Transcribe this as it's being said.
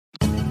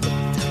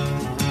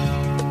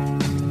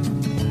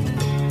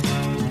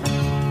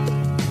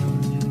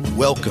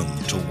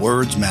Welcome to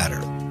Words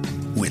Matter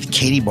with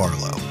Katie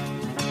Barlow.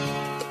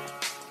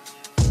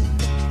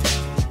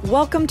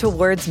 Welcome to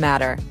Words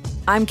Matter.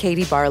 I'm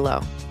Katie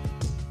Barlow.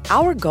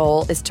 Our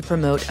goal is to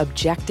promote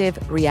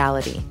objective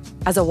reality.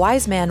 As a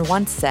wise man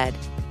once said,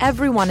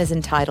 everyone is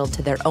entitled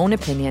to their own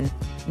opinion,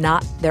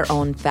 not their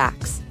own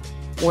facts.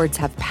 Words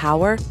have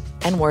power,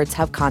 and words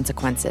have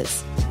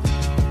consequences.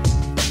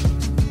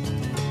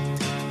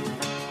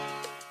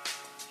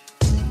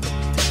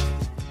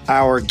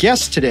 Our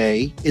guest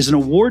today is an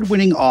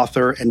award-winning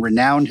author and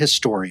renowned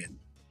historian.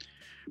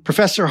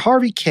 Professor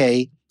Harvey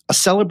Kaye, a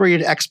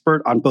celebrated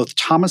expert on both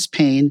Thomas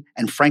Paine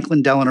and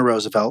Franklin Delano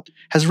Roosevelt,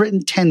 has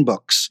written 10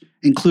 books,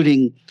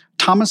 including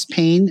Thomas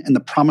Paine and the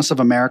Promise of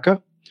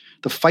America,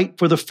 The Fight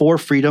for the Four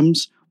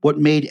Freedoms, What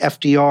Made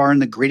FDR and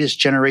the Greatest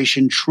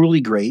Generation Truly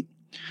Great,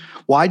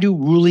 Why Do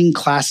Ruling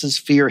Classes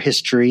Fear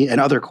History,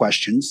 and Other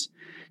Questions,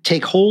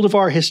 Take Hold of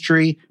Our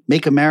History,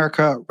 Make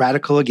America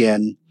Radical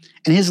Again,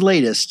 and his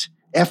latest,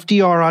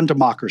 FDR on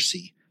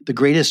Democracy, the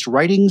greatest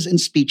writings and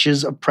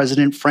speeches of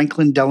President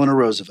Franklin Delano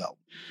Roosevelt.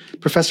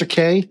 Professor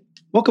Kaye,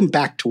 welcome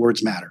back to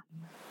Words Matter.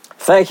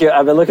 Thank you.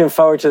 I've been looking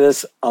forward to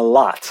this a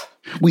lot.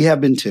 We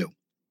have been too.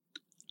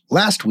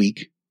 Last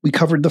week, we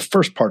covered the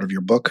first part of your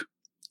book,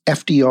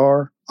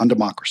 FDR on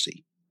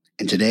Democracy.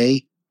 And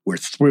today, we're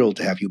thrilled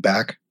to have you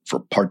back for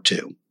part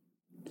 2.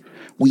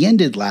 We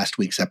ended last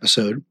week's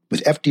episode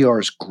with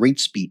FDR's great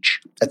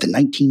speech at the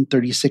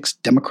 1936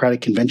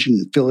 Democratic Convention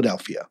in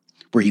Philadelphia,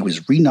 where he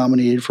was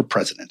renominated for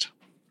president.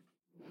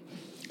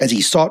 As he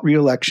sought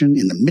re-election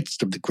in the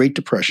midst of the Great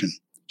Depression,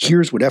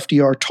 here's what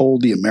FDR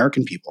told the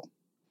American people.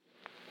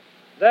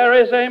 There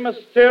is a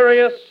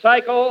mysterious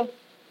cycle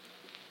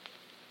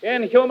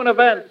in human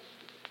events.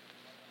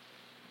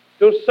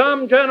 To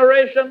some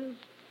generations,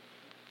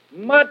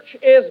 much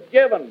is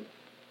given.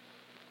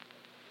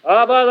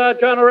 Of other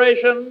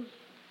generations,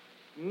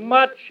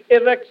 much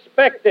is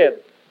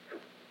expected.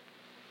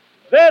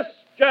 This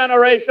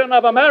generation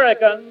of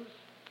Americans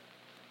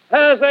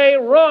has a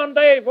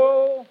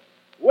rendezvous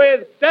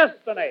with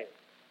destiny.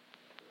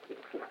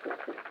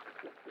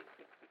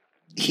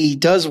 He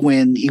does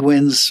win. He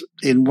wins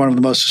in one of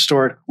the most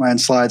historic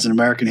landslides in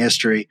American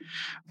history.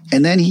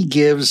 And then he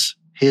gives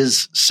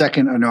his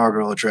second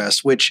inaugural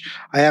address, which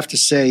I have to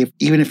say,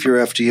 even if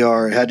you're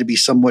FDR, it had to be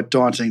somewhat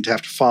daunting to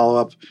have to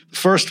follow up the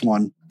first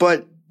one.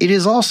 But it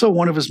is also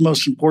one of his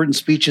most important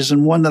speeches,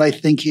 and one that I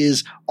think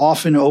is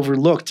often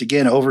overlooked,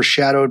 again,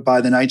 overshadowed by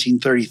the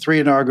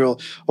 1933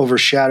 inaugural,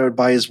 overshadowed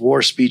by his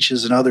war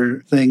speeches and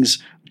other things.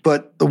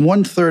 But the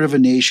 1/3 of a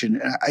nation,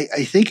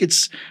 I think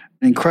it's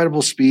an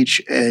incredible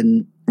speech,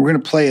 and we're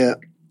going to play a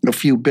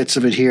few bits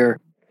of it here.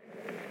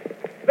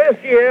 This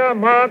year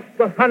marks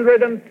the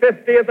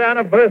 150th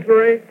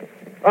anniversary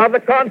of the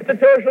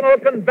Constitutional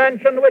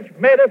Convention which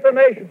made us a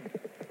nation.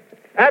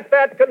 At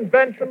that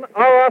convention,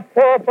 our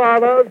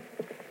forefathers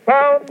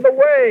found the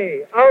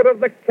way out of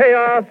the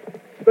chaos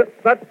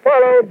that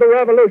followed the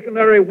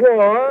Revolutionary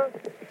War.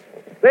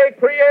 They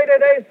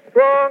created a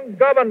strong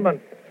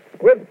government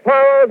with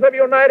powers of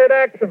united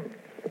action,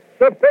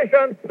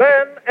 sufficient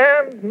then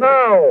and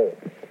now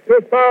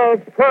to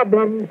solve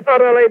problems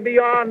utterly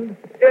beyond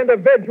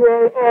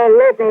individual or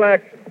local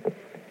action.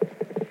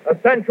 A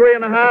century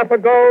and a half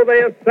ago,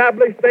 they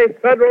established a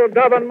federal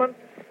government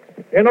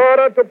in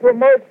order to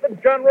promote the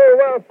general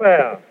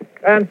welfare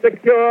and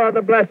secure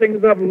the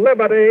blessings of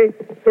liberty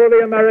to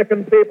the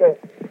American people.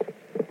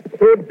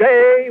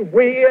 Today,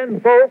 we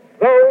invoke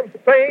those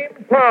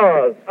same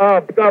powers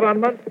of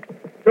government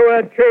to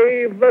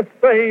achieve the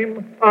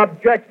same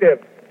objective.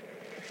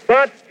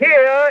 But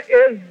here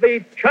is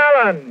the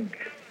challenge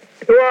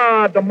to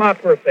our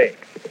democracy.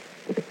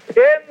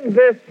 In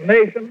this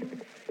nation,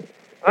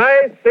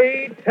 I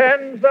see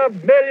tens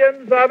of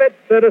millions of its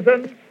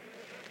citizens,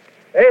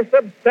 a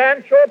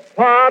substantial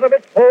part of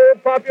its whole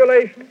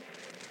population,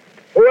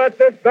 who at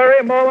this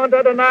very moment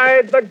are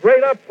denied the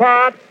greater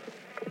part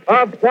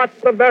of what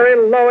the very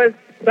lowest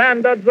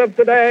standards of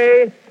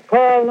today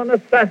call the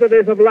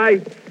necessities of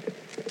life.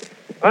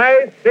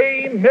 I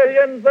see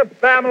millions of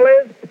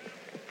families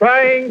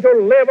trying to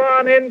live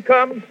on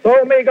income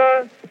so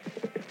meager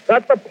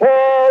that the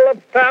pall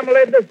of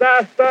family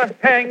disaster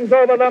hangs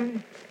over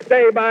them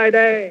day by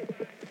day.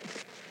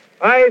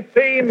 I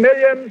see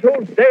millions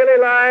whose daily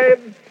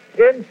lives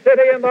in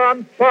city and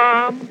on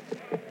farm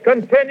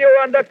continue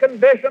under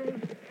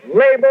conditions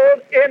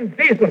labeled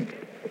indecent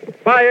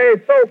by a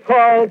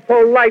so-called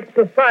polite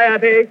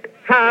society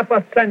half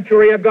a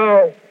century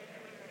ago.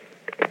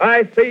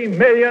 I see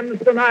millions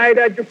denied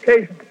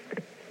education,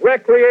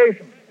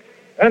 recreation,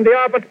 and the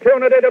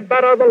opportunity to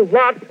better the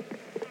lot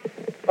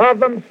of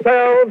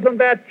themselves and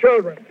their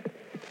children.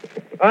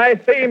 I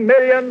see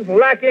millions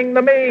lacking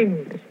the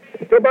means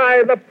to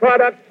buy the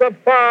products of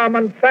farm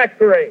and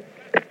factory,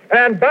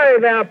 and by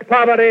their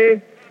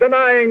poverty,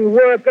 denying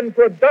work and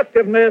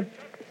productiveness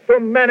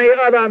to many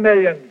other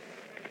millions.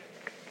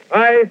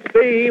 I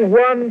see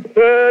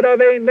 1/3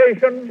 of a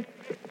nation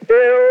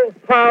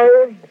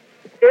ill-housed,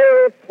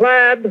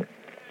 ill-clad,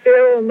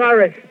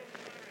 ill-nourished.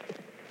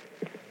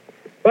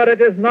 But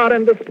it is not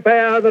in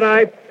despair that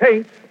I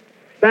paint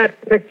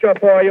that picture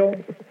for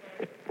you.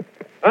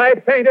 I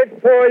paint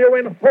it for you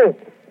in hope,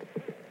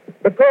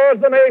 because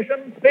the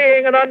nation,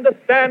 seeing and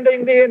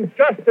understanding the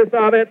injustice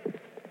of it,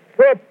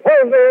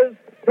 proposes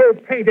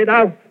to paint it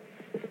out.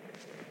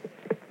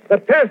 The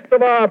test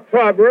of our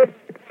progress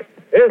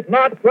is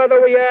not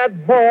whether we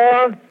add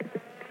more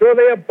to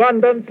the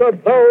abundance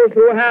of those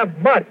who have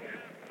much.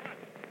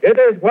 It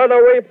is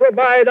whether we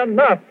provide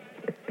enough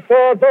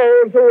for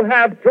those who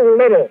have too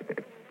little.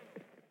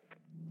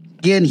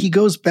 Again, he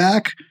goes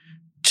back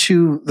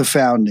to the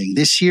founding.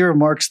 This year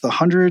marks the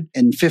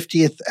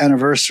 150th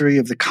anniversary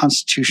of the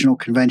Constitutional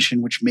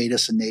Convention, which made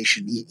us a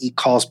nation. He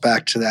calls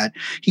back to that.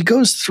 He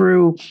goes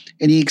through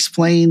and he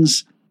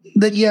explains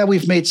that, yeah,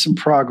 we've made some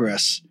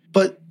progress.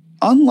 But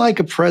unlike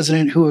a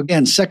president who,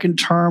 again, second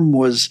term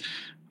was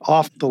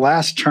off the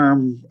last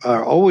term,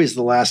 always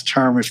the last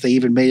term if they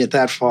even made it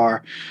that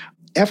far,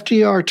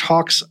 FDR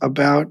talks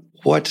about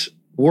what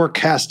work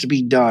has to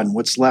be done,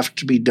 what's left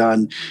to be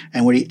done.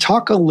 And when he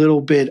talk a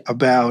little bit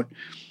about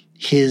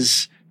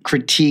his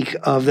critique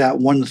of that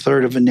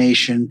 1/3 of a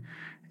nation,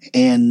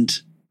 and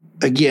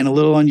again, a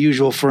little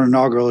unusual for an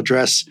inaugural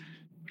address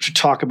to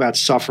talk about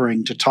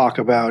suffering, to talk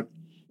about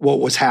what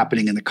was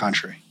happening in the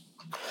country.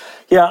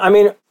 Yeah, I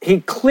mean,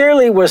 he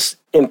clearly was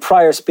in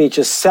prior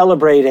speeches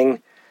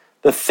celebrating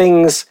the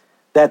things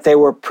that they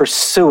were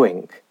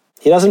pursuing.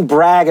 He doesn't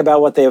brag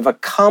about what they have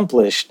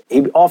accomplished.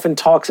 He often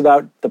talks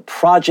about the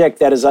project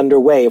that is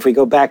underway, if we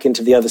go back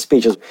into the other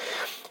speeches.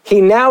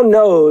 He now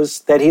knows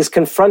that he's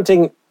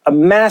confronting a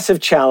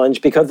massive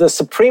challenge because the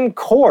Supreme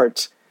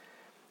Court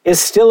is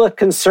still a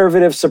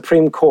conservative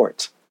Supreme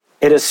Court.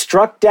 It has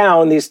struck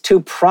down these two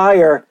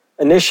prior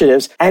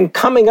initiatives, and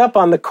coming up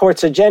on the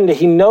court's agenda,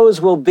 he knows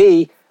will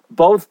be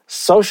both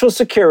Social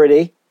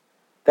Security,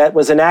 that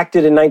was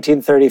enacted in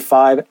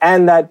 1935,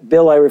 and that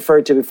bill I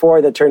referred to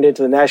before that turned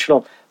into the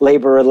National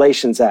Labor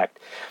Relations Act.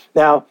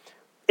 Now,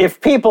 if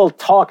people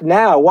talk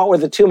now, what were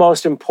the two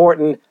most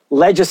important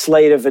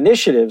legislative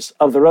initiatives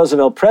of the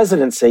Roosevelt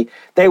presidency,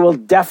 they will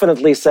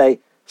definitely say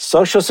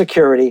Social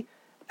Security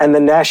and the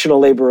National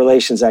Labor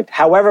Relations Act.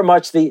 However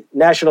much the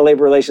National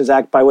Labor Relations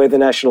Act, by way of the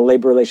National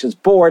Labor Relations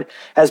Board,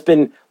 has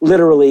been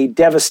literally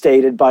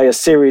devastated by a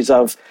series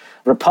of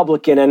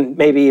Republican and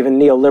maybe even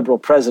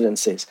neoliberal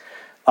presidencies,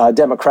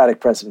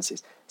 Democratic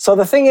presidencies. So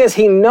the thing is,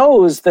 he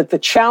knows that the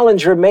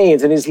challenge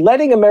remains, and he's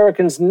letting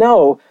Americans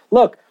know,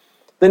 look,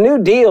 the New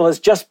Deal has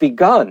just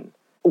begun.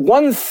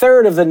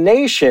 1/3 of the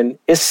nation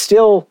is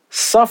still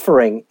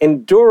suffering,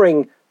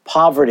 enduring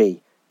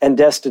poverty and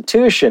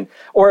destitution,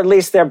 or at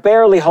least they're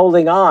barely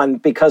holding on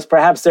because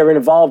perhaps they're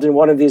involved in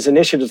one of these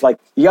initiatives, like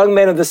young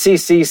men of the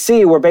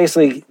CCC where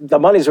basically the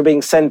monies were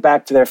being sent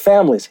back to their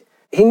families.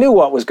 He knew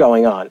what was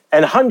going on,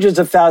 and hundreds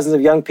of thousands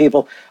of young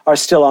people are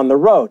still on the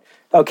road.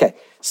 Okay,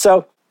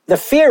 so the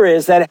fear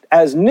is that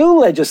as new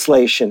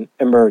legislation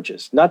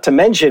emerges, not to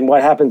mention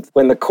what happens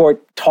when the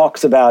court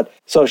talks about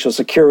Social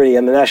Security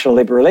and the National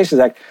Labor Relations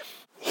Act,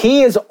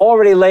 he is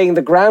already laying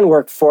the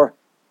groundwork for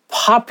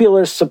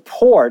popular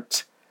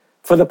support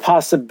for the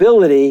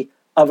possibility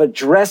of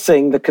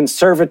addressing the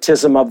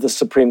conservatism of the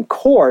Supreme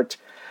Court.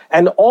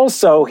 And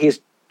also he's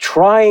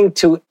trying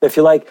to, if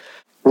you like,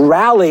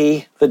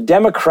 rally the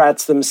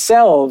Democrats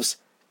themselves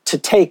to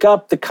take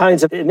up the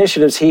kinds of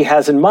initiatives he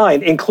has in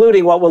mind,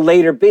 including what will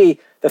later be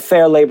the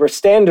Fair Labor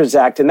Standards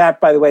Act. And that,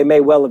 by the way, may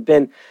well have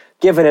been,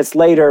 given its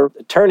later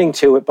turning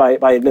to it by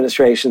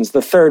administrations,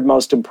 the third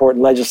most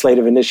important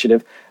legislative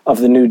initiative of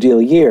the New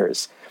Deal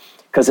years.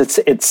 Because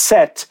it's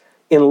set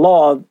in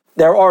law.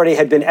 There already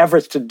had been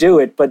efforts to do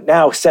it, but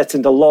now sets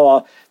into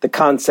law the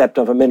concept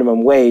of a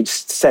minimum wage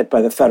set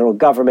by the federal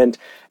government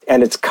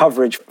and its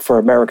coverage for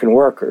American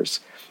workers.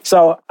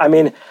 So, I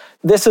mean,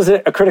 this is a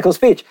critical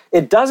speech.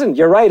 It doesn't,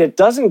 you're right, it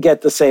doesn't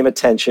get the same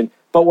attention,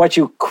 but what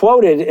you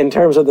quoted in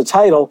terms of the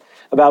title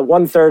about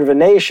 1/3 of a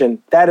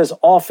nation, that is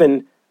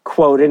often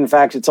quoted. In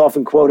fact, it's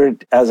often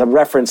quoted as a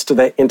reference to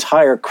the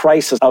entire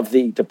crisis of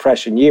the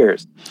Depression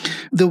years.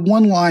 The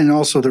one line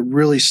also that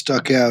really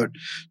stuck out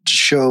to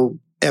show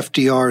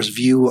FDR's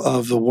view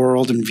of the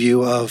world and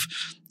view of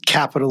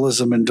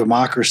capitalism and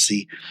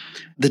democracy.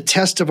 The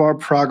test of our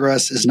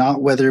progress is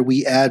not whether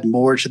we add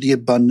more to the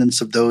abundance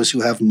of those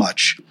who have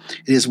much.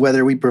 It is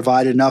whether we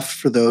provide enough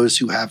for those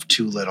who have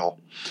too little.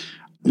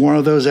 One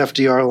of those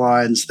FDR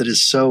lines that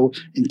is so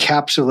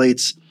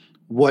encapsulates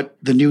what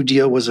the New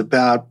Deal was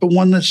about, but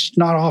one that's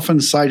not often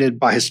cited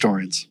by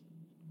historians.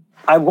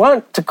 I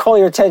want to call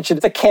your attention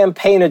to the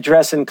campaign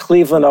address in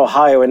Cleveland,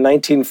 Ohio in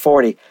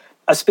 1940,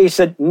 a speech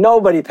that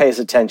nobody pays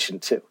attention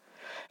to.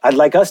 I'd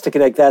like us to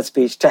connect that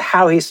speech to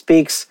how he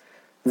speaks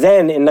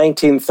then in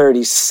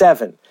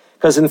 1937.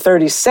 Because in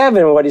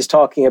 37, what he's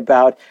talking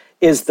about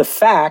is the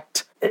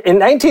fact, in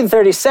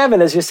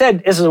 1937, as you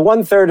said, this is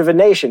 1/3 of a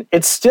nation.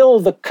 It's still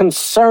the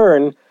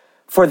concern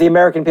for the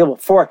American people.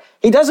 For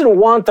he doesn't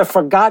want the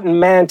forgotten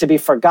man to be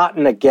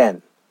forgotten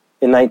again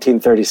in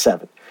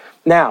 1937.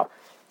 Now,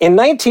 in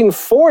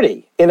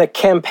 1940, in a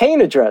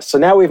campaign address, so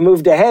now we've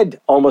moved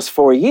ahead almost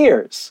 4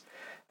 years,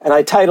 and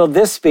I titled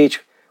this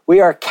speech, We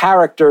are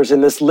characters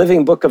in this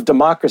living book of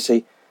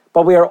democracy,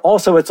 but we are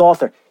also its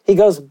author. He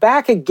goes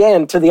back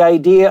again to the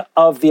idea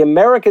of the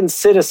American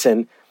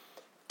citizen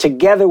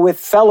together with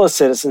fellow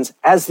citizens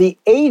as the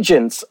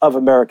agents of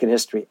American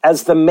history,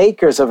 as the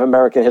makers of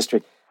American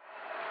history.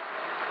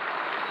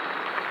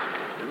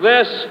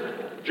 This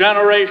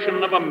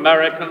generation of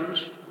Americans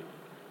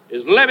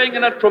is living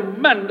in a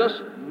tremendous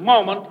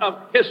moment of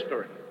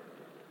history.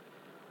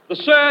 The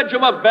surge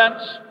of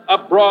events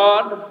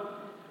abroad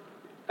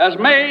has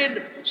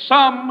made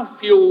some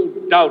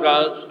few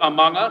doubters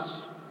among us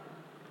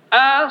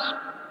ask,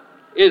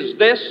 is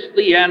this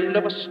the end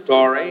of a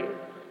story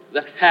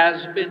that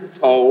has been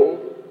told?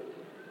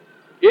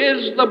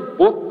 Is the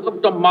book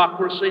of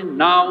democracy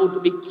now to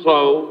be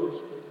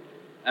closed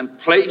and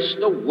placed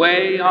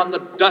away on the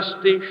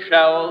dusty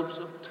shelves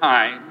of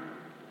time?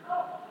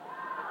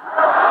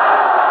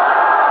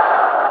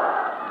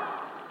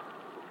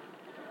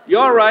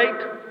 You're right.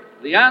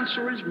 The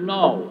answer is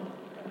no.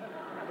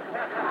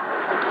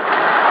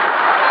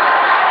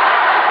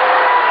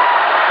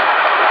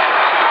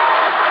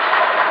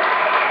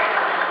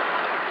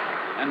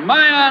 And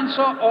my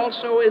answer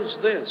also is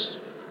this.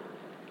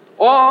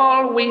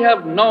 All we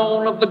have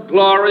known of the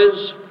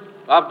glories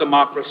of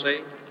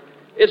democracy,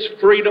 its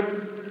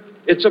freedom,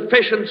 its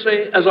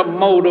efficiency as a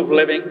mode of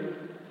living,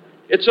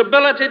 its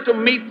ability to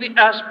meet the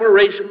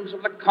aspirations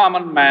of the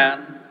common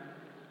man,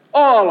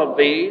 all of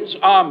these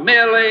are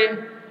merely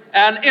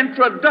an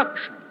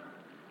introduction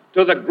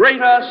to the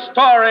greater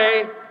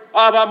story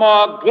of a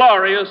more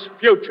glorious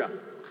future.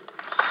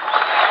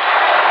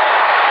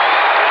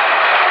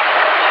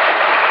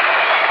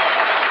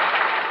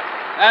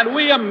 And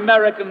we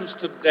Americans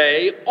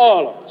today,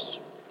 all of us,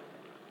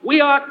 we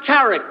are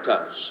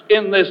characters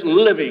in this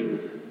living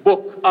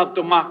book of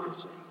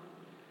democracy.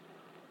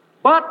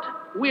 But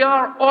we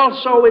are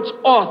also its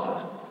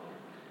author.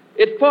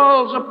 It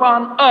falls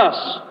upon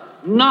us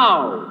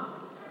now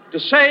to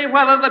say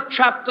whether the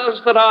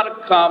chapters that are to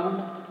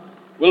come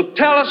will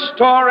tell a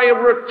story of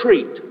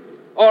retreat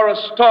or a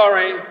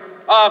story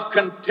of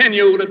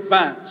continued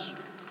advance.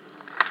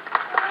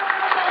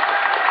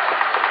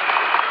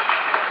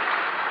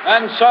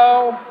 And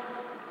so,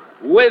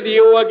 with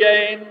you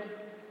again,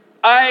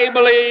 I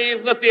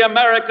believe that the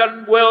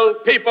American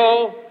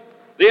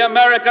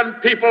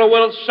people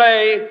will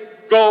say,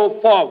 go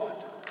forward.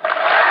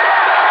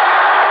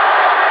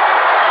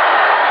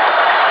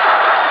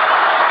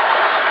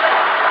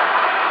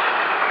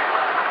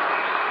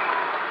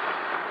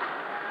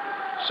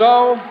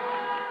 So,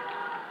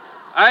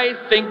 I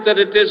think that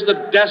it is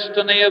the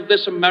destiny of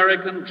this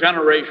American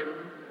generation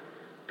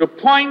to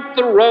point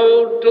the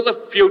road to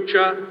the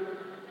future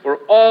for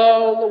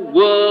all the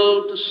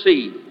world to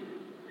see.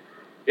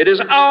 It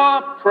is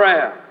our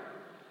prayer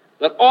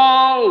that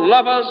all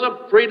lovers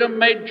of freedom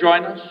may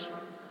join us,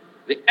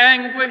 the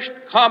anguished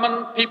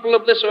common people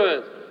of this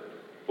earth,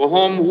 for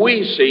whom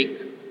we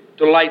seek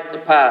to light the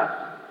path.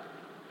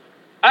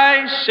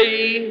 I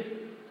see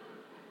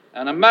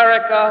an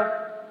America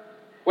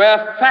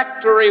where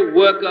factory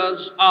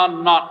workers are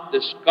not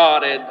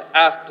discarded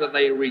after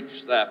they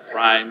reach their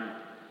prime,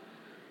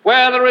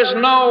 where there is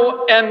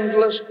no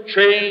endless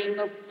chain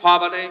of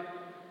poverty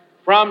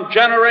from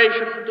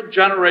generation to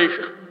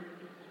generation,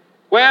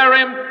 where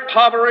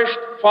impoverished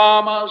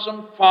farmers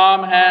and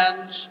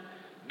farmhands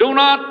do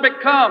not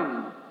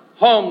become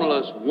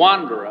homeless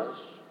wanderers,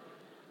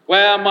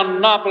 where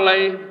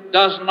monopoly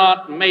does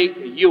not make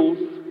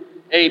youth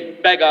a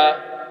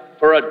beggar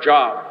for a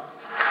job.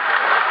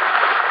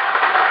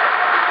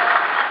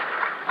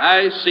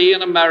 I see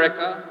in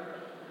America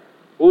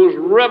whose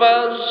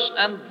rivers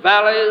and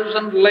valleys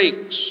and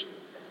lakes,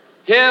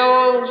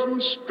 hills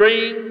and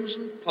streams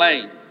and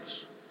plains,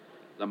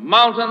 the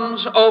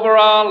mountains over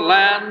our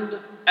land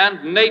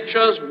and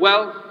nature's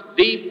wealth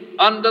deep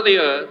under the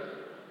earth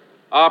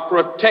are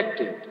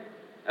protected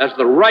as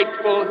the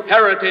rightful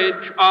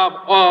heritage of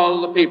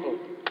all the people.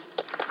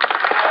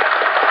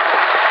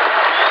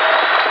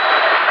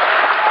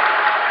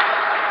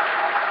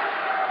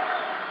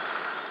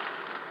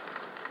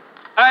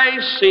 I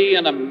see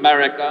in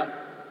America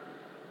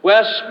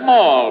where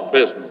small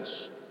business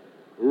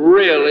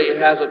really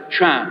has a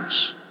chance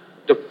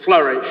to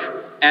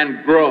flourish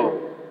and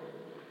grow.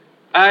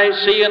 I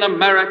see an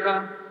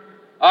America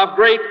of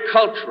great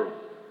cultural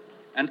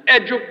and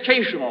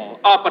educational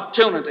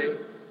opportunity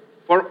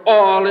for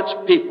all its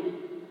people.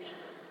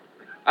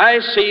 I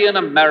see an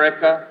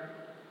America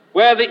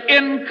where the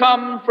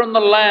income from the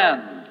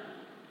land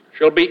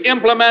shall be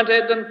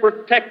implemented and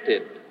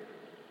protected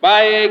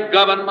by a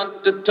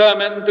government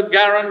determined to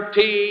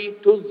guarantee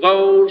to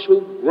those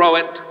who grow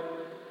it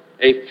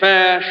a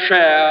fair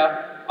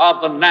share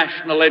of the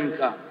national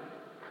income.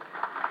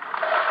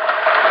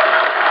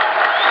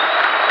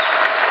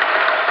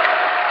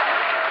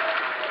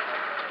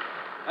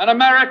 An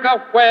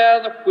America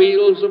where the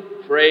wheels of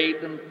trade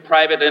and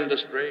private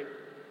industry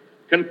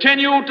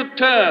continue to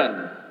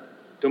turn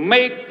to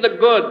make the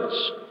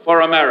goods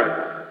for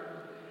America,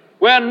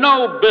 where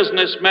no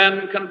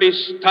businessmen can be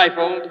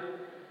stifled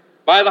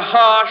by the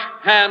harsh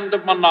hand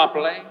of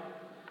monopoly,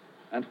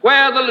 and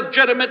where the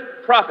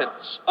legitimate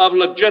profits of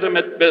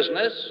legitimate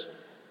business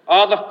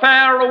are the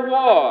fair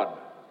reward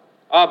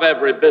of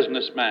every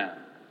businessman.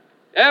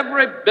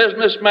 Every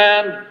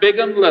businessman, big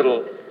and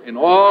little, in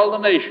all the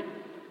nation,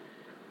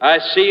 I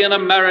see in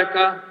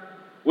America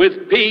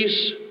with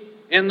peace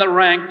in the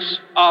ranks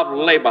of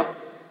labor.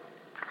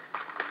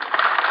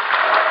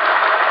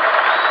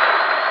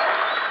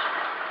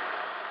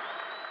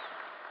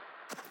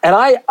 And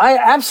I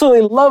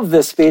absolutely love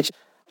this speech.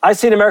 I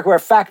see an America where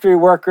factory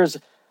workers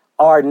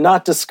are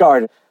not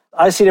discarded.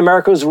 I see an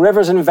America whose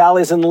rivers and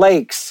valleys and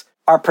lakes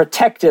are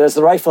protected as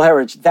the rightful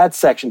heritage, that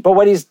section. But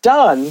what he's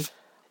done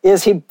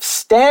is he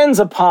stands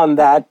upon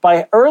that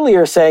by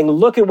earlier saying,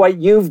 look at what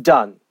you've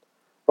done,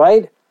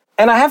 right?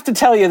 And I have to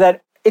tell you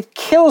that it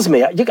kills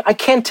me. I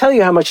can't tell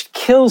you how much it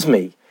kills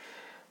me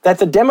that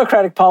the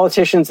Democratic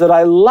politicians that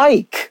I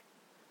like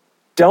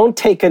don't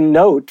take a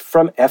note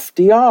from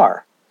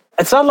FDR.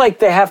 It's not like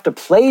they have to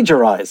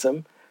plagiarize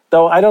him,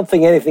 though I don't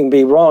think anything would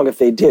be wrong if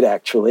they did,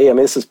 actually. I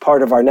mean, this is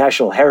part of our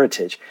national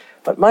heritage.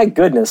 But my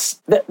goodness,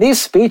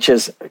 these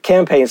speeches,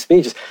 campaign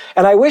speeches,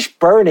 and I wish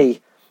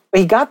Bernie,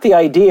 he got the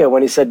idea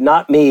when he said,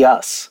 not me,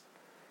 us.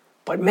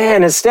 But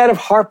man, instead of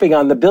harping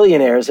on the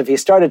billionaires, if he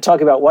started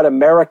talking about what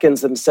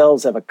Americans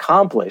themselves have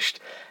accomplished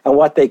and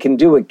what they can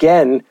do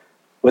again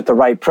with the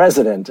right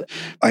president.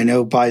 I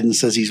know Biden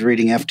says he's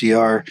reading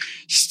FDR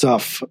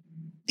stuff.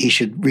 He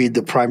should read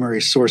the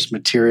primary source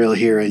material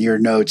here in your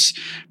notes,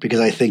 because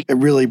I think it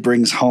really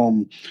brings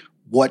home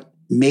what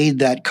made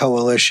that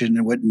coalition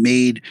and what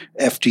made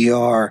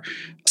FDR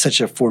such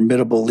a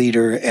formidable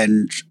leader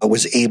and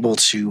was able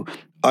to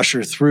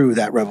usher through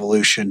that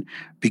revolution,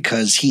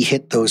 because he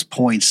hit those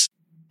points.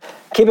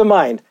 Keep in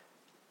mind,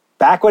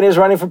 back when he was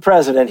running for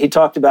president, he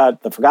talked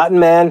about the forgotten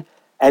man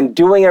and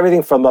doing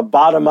everything from the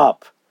bottom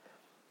up.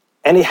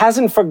 And he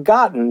hasn't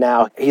forgotten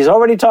now. He's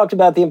already talked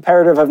about the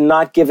imperative of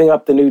not giving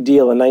up the New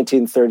Deal in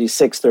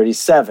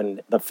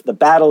 1936-37. The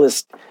battle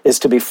is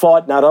to be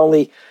fought not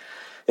only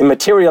in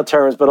material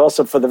terms, but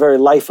also for the very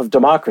life of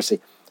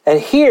democracy. And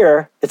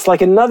here, it's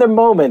like another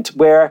moment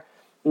where,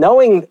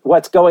 knowing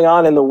what's going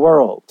on in the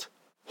world,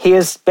 he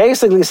is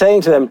basically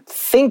saying to them,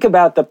 think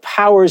about the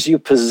powers you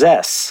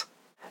possess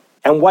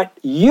and what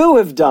you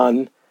have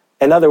done.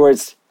 In other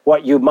words,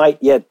 what you might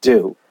yet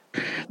do.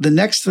 The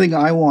next thing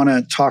I want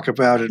to talk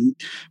about, and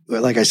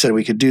like I said,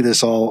 we could do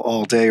this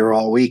all day or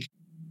all week,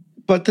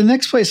 but the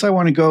next place I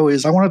want to go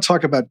is I want to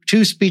talk about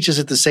two speeches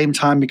at the same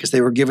time because they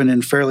were given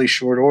in fairly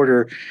short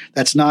order.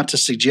 That's not to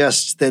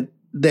suggest that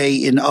they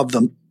in of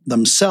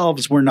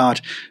themselves were not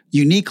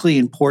uniquely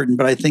important,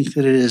 but I think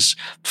that it is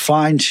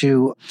fine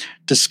to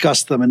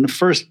discuss them. And the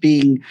first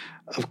being,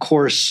 of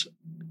course,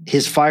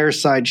 his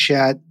fireside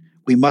chat,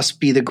 "We must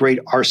be the great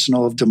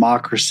arsenal of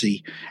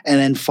democracy," and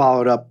then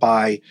followed up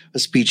by a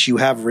speech you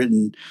have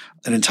written,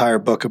 an entire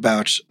book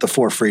about the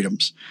four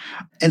freedoms.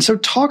 And so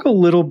talk a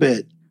little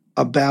bit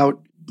about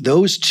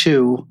those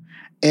two.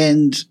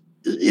 And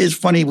it's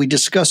funny, we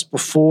discussed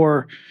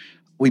before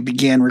we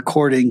began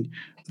recording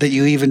that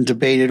you even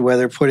debated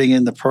whether putting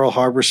in the Pearl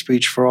Harbor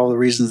speech, for all the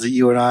reasons that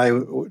you and I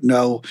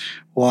know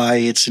why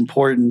it's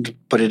important,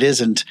 but it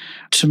isn't.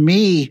 To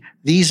me,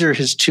 these are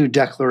his two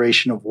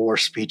declaration of war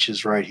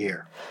speeches right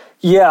here.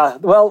 Yeah,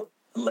 well,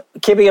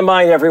 keeping in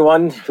mind,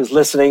 everyone who's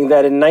listening,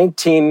 that in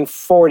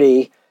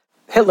 1940,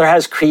 Hitler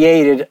has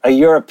created a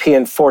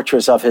European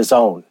fortress of his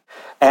own.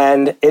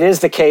 And it is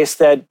the case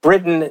that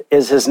Britain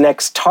is his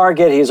next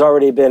target. He's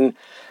already been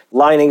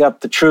lining up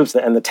the troops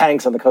and the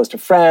tanks on the coast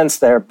of France.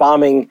 They're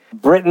bombing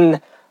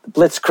Britain. The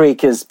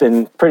Blitzkrieg has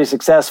been pretty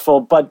successful,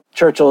 but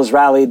Churchill has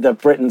rallied the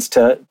Britons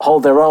to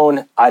hold their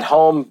own at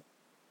home.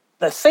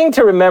 The thing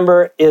to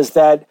remember is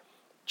that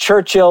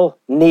Churchill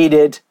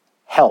needed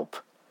help.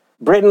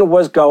 Britain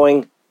was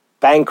going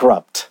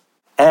bankrupt.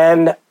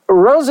 And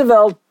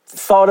Roosevelt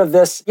thought of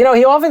this, he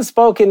often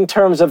spoke in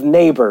terms of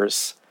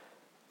neighbors.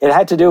 It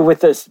had to do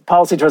with this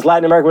policy towards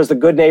Latin America was the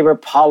good neighbor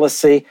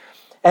policy.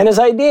 And his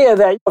idea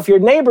that if your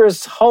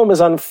neighbor's home is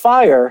on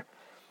fire,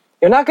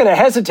 you're not going to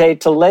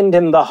hesitate to lend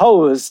him the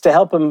hose to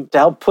help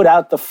put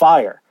out the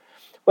fire.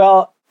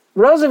 Well,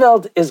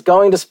 Roosevelt is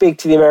going to speak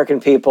to the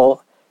American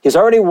people. He's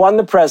already won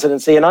the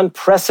presidency, an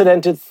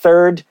unprecedented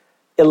third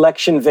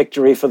election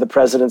victory for the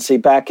presidency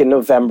back in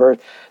November.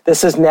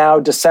 This is now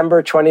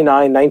December 29,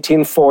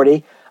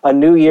 1940. A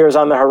new year's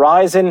on the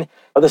horizon.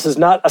 This is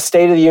not a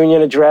State of the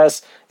Union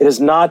address. It is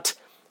not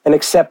an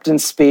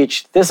acceptance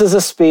speech. This is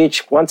a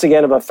speech, once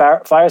again, of a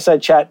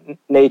fireside chat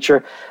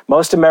nature.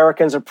 Most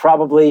Americans are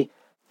probably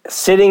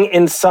sitting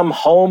in some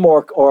home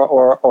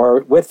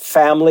or with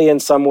family in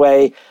some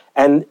way,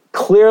 and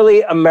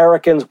clearly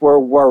Americans were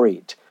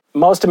worried.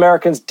 Most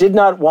Americans did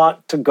not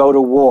want to go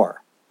to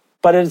war.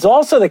 But it's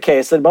also the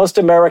case that most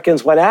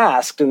Americans, when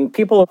asked, and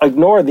people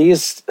ignore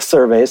these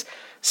surveys,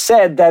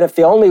 said that if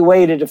the only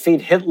way to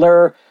defeat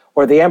Hitler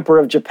or the Emperor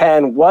of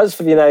Japan was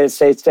for the United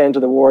States to enter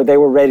the war, they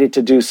were ready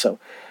to do so.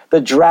 The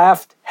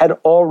draft had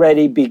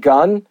already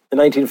begun. In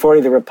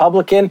 1940, the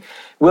Republican,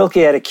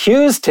 Willkie had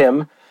accused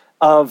him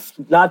of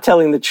not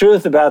telling the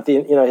truth about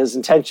his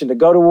intention to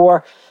go to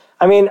war.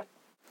 I mean,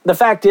 The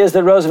fact is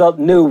that Roosevelt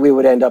knew we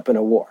would end up in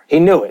a war. He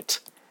knew it.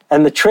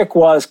 And the trick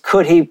was,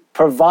 could he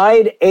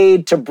provide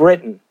aid to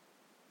Britain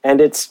and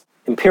its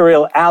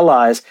imperial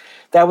allies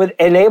that would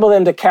enable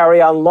them to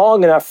carry on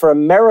long enough for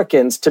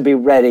Americans to be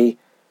ready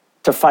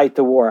to fight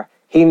the war?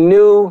 He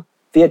knew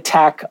the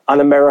attack on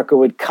America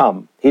would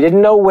come. He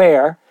didn't know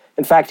where.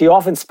 In fact, he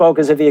often spoke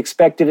as if he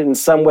expected it in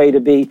some way to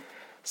be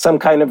some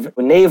kind of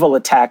naval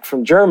attack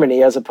from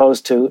Germany as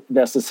opposed to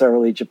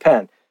necessarily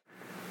Japan.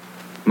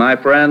 My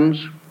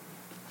friends,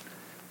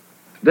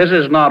 this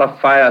is not a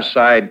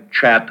fireside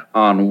chat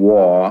on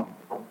war.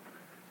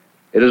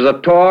 It is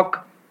a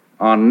talk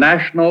on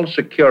national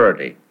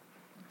security,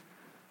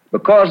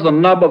 because the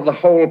nub of the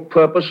whole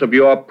purpose of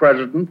your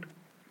president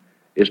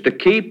is to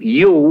keep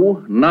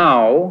you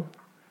now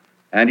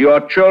and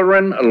your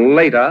children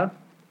later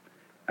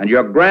and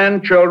your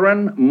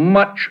grandchildren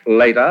much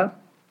later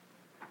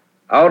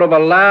out of a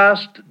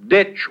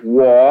last-ditch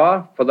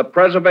war for the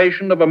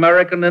preservation of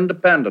American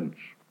independence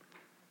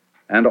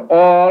and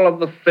all of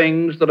the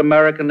things that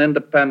American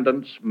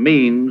independence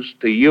means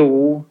to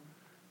you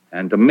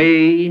and to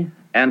me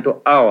and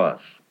to ours.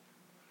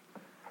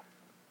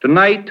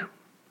 Tonight,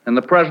 in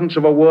the presence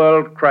of a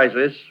world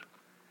crisis,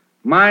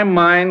 my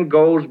mind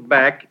goes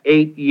back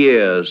 8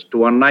 years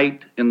to a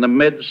night in the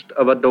midst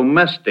of a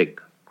domestic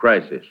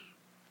crisis.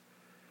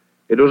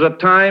 It was a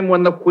time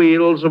when the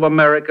wheels of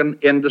American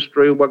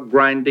industry were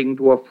grinding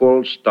to a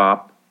full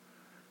stop,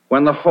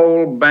 when the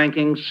whole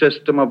banking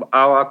system of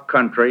our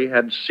country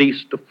had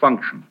ceased to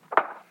function.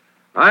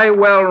 I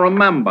well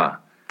remember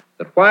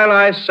that while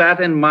I sat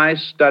in my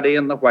study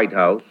in the White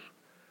House,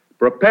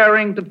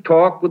 preparing to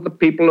talk with the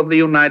people of the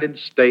United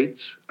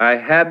States, I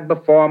had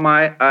before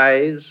my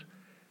eyes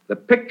the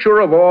picture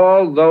of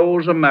all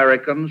those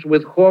Americans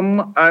with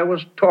whom I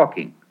was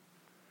talking.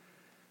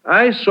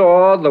 I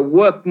saw the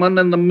workmen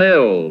in the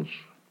mills,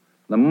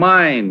 the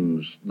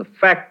mines, the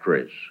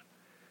factories,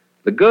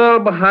 the girl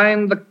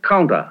behind the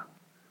counter,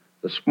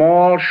 the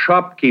small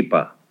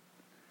shopkeeper,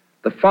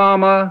 the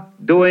farmer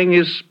doing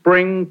his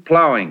spring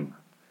plowing,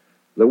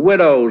 the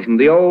widows and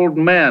the old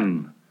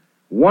men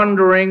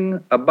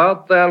wondering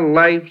about their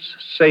life's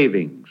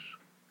savings.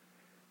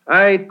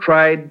 I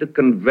tried to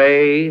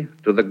convey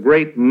to the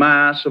great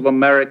mass of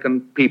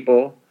American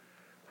people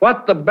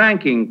what the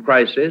banking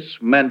crisis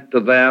meant to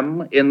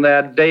them in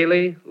their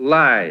daily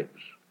lives.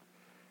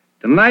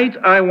 Tonight,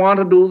 I want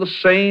to do the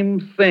same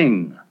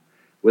thing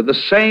with the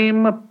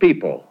same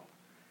people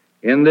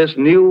in this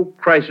new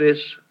crisis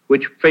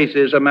which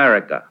faces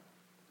America.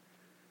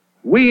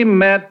 We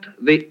met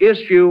the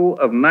issue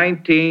of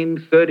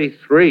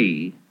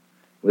 1933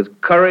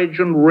 with courage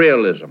and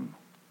realism.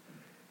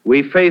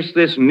 We face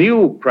this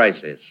new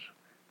crisis,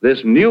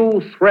 this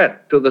new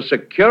threat to the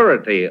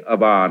security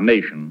of our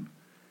nation,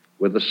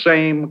 with the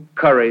same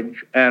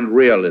courage and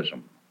realism.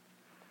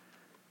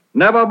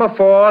 Never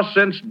before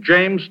since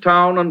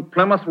Jamestown and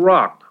Plymouth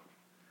Rock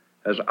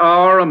has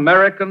our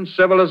American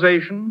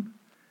civilization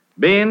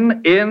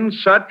been in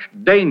such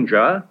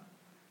danger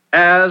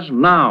as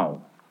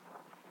now.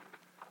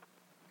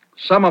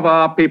 Some of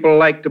our people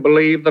like to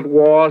believe that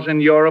wars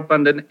in Europe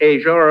and in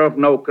Asia are of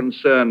no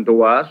concern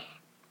to us,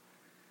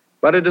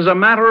 but it is a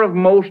matter of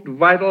most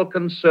vital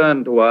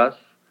concern to us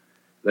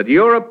that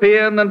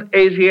European and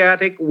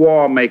Asiatic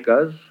war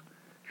makers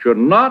should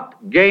not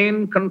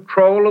gain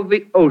control of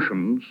the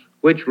oceans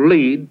which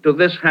lead to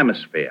this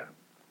hemisphere.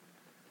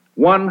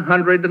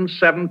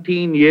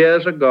 117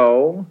 years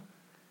ago,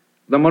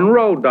 the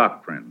Monroe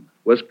Doctrine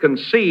was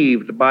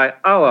conceived by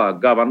our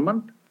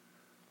government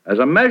as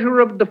a measure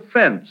of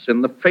defense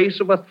in the face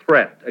of a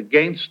threat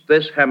against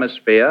this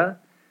hemisphere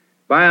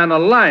by an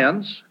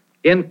alliance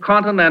in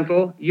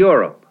continental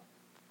Europe.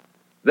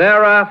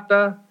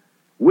 Thereafter,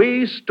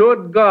 we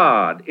stood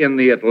guard in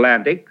the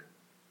Atlantic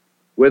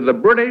with the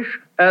British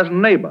as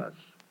neighbors.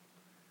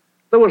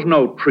 There was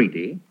no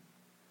treaty.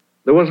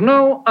 There was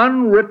no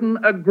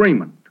unwritten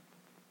agreement.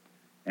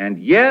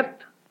 And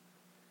yet,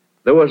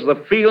 there was the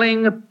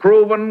feeling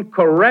proven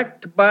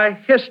correct by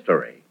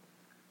history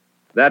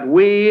that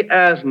we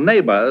as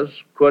neighbors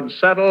could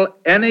settle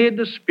any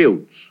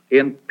disputes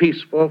in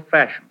peaceful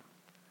fashion.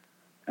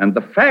 And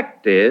the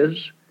fact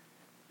is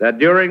that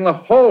during the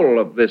whole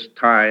of this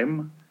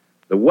time,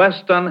 the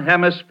Western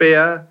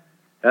Hemisphere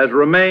has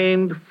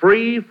remained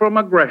free from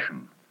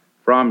aggression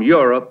from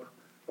Europe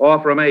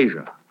or from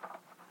Asia.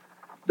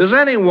 Does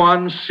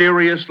anyone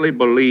seriously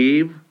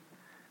believe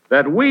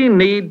that we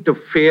need to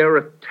fear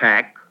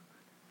attack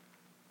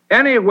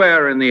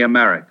anywhere in the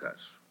Americas,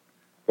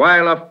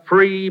 while a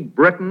free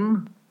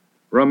Britain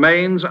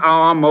remains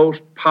our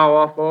most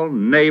powerful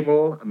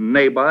naval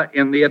neighbor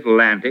in the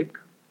Atlantic?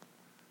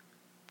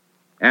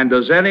 And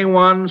does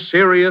anyone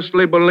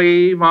seriously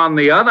believe, on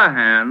the other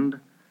hand,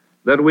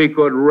 that we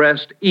could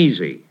rest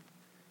easy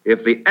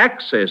if the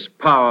Axis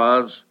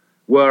powers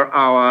were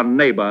our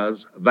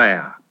neighbors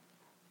there?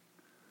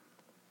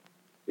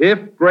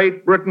 If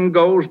Great Britain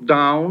goes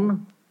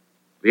down,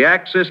 the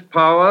Axis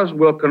powers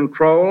will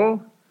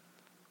control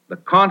the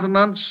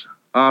continents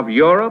of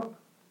Europe,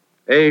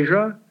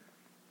 Asia,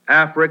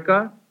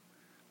 Africa,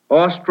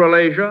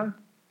 Australasia,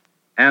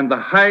 and the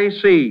high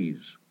seas,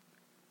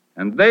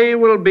 and they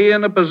will be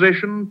in a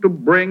position to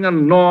bring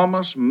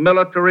enormous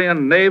military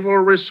and naval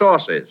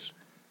resources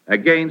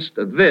against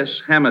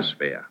this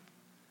hemisphere.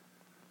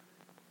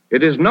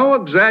 It is no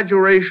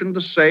exaggeration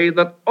to say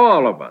that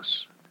all of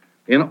us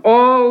in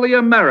all the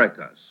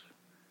Americas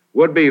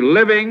would be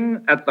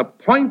living at the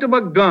point of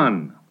a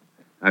gun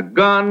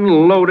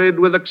loaded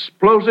with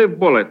explosive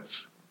bullets,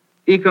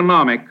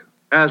 economic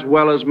as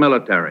well as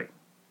military.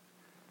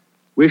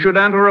 We should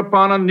enter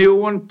upon a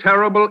new and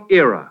terrible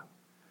era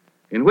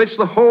in which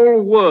the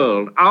whole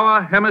world,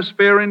 our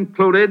hemisphere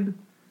included,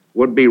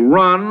 would be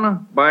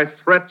run by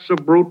threats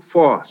of brute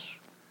force.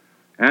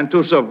 And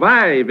to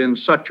survive in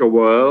such a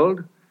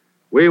world,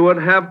 we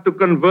would have to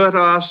convert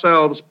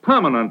ourselves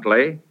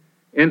permanently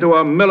into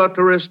a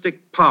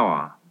militaristic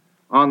power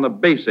on the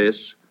basis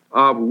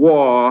of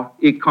war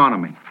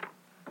economy.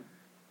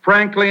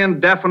 Frankly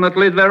and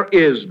definitely, there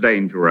is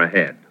danger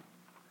ahead,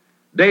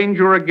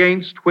 danger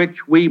against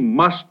which we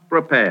must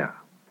prepare.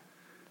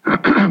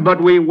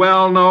 But we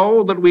well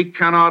know that we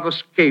cannot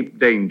escape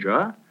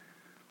danger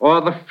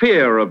or the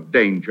fear of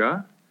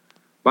danger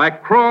by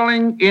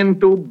crawling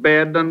into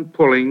bed and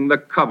pulling the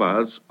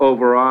covers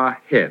over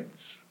our heads.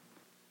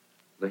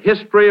 The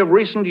history of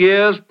recent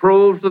years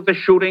proves that the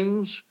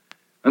shootings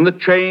and the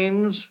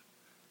chains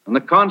and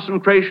the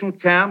concentration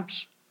camps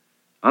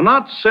are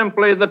not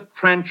simply the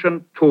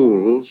trenchant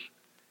tools,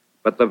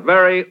 but the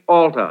very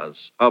altars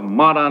of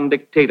modern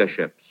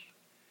dictatorships.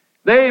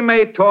 They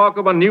may talk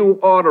of a new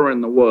order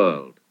in the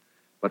world,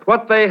 but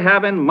what they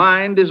have in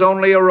mind is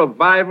only a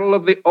revival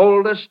of the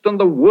oldest and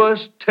the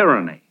worst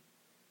tyranny.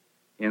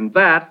 In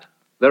that,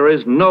 there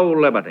is no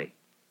liberty,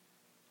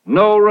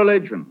 no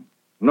religion,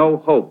 no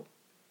hope.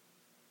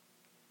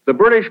 The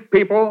British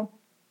people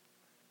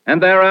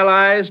and their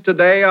allies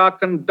today are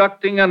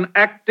conducting an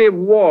active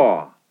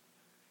war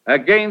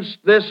against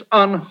this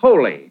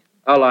unholy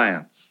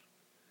alliance.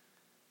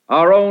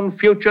 Our own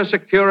future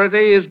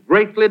security is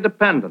greatly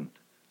dependent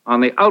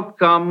on the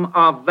outcome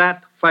of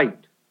that fight.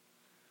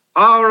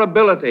 Our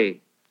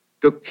ability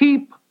to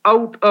keep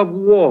out of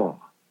war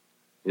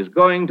is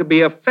going to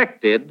be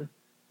affected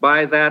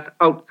by that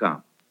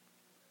outcome.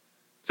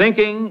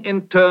 Thinking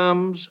in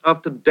terms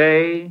of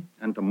today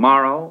and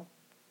tomorrow,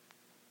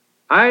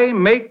 I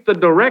make the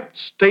direct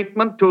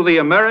statement to the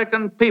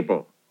American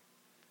people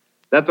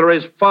that there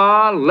is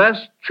far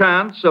less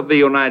chance of the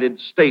United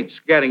States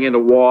getting into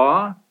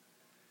war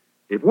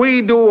if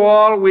we do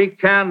all we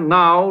can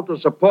now to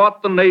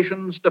support the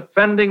nations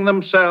defending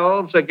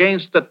themselves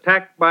against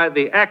attack by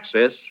the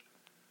Axis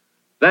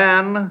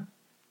than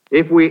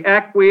if we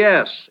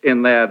acquiesce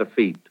in their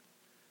defeat,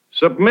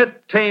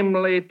 submit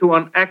tamely to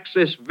an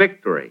Axis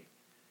victory,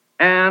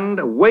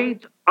 and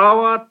wait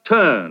our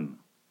turn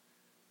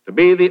to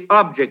be the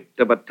object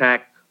of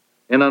attack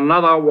in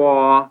another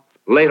war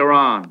later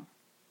on.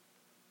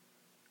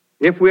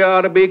 If we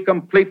are to be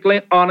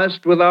completely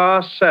honest with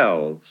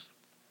ourselves,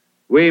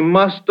 we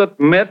must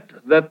admit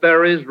that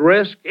there is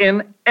risk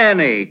in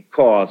any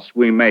course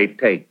we may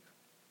take.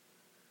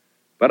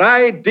 But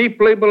I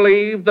deeply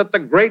believe that the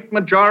great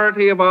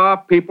majority of our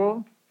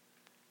people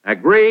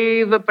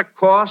agree that the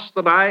course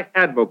that I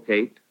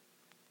advocate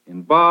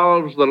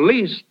involves the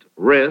least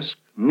risk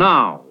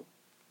now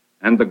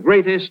and the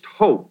greatest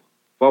hope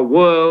for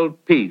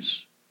world peace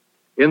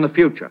in the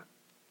future.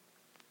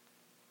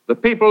 The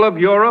people of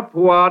Europe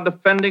who are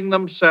defending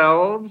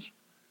themselves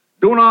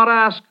do not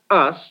ask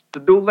us to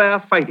do their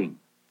fighting.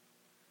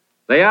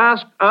 They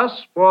ask us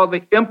for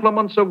the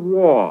implements of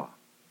war,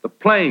 the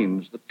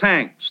planes, the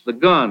tanks, the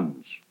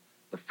guns,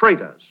 the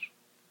freighters,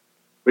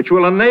 which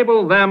will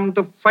enable them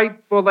to fight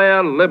for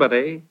their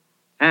liberty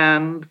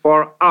and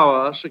for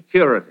our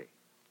security.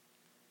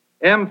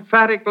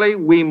 Emphatically,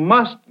 we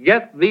must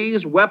get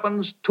these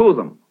weapons to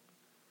them.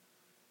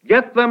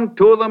 Get them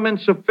to them in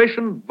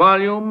sufficient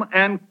volume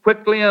and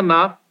quickly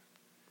enough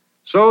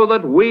so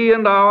that we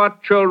and our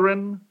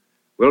children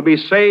will be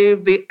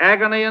saved the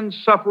agony and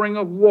suffering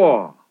of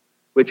war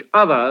which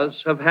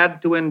others have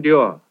had to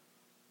endure.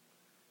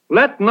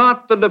 Let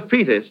not the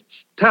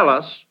defeatists tell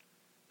us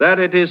that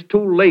it is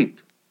too late.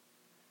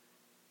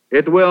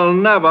 It will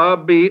never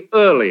be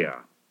earlier.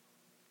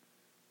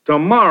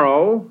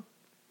 Tomorrow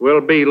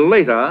will be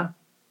later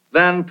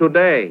than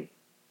today.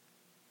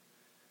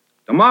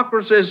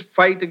 Democracy's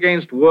fight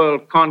against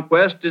world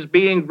conquest is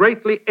being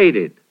greatly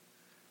aided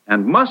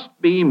and must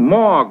be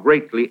more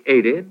greatly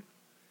aided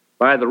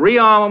by the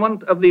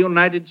rearmament of the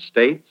United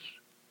States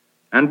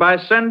and by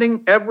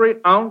sending every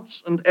ounce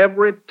and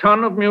every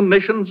ton of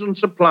munitions and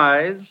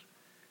supplies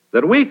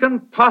that we can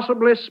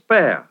possibly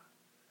spare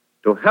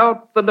to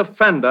help the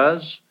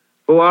defenders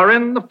who are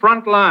in the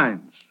front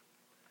lines.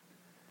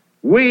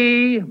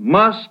 We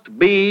must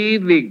be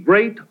the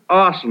great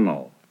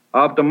arsenal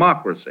of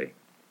democracy.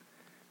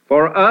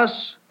 For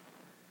us,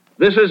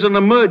 this is an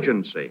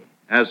emergency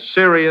as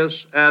serious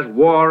as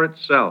war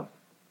itself.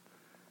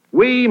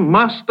 We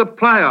must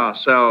apply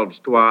ourselves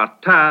to our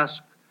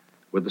task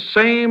with the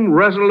same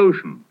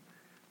resolution,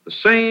 the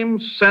same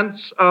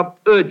sense of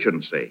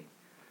urgency,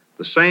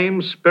 the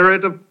same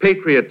spirit of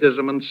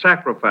patriotism and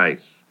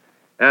sacrifice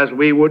as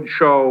we would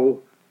show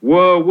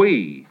were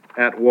we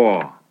at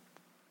war.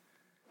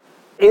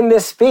 In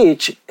this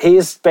speech,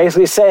 he's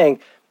basically saying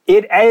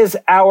it is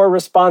our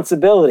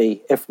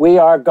responsibility, if we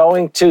are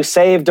going to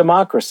save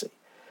democracy,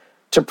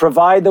 to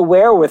provide the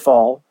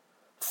wherewithal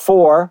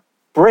for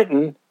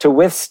Britain to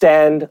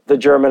withstand the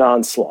German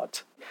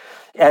onslaught.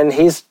 And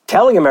he's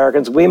telling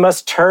Americans, we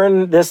must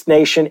turn this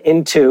nation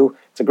into,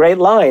 it's a great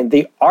line,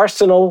 the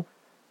arsenal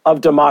of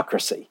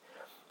democracy.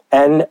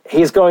 And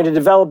he's going to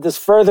develop this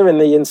further in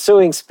the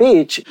ensuing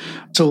speech.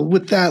 So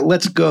with that,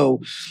 let's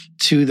go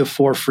to the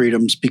Four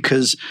Freedoms,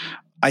 because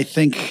I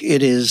think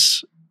it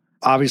is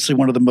obviously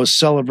one of the most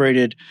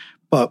celebrated,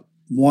 but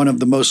one of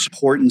the most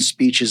important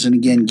speeches. And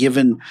again,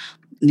 given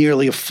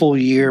nearly a full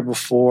year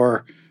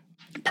before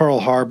Pearl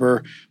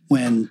Harbor,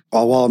 when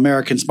while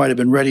Americans might have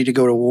been ready to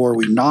go to war,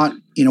 we're not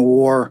in a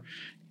war,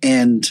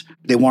 and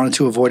they wanted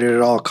to avoid it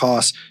at all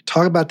costs.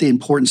 Talk about the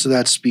importance of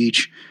that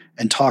speech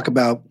and talk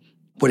about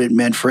what it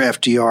meant for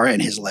FDR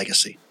and his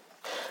legacy.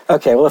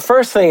 Okay, well, the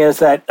first thing is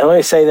that, and let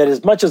me say that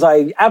as much as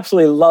I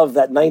absolutely love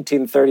that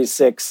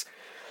 1936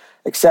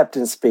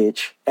 acceptance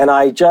speech, and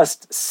I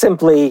just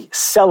simply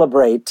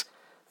celebrate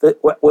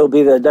what will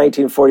be the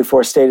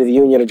 1944 State of the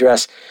Union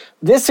address,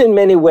 this in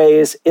many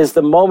ways is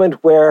the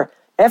moment where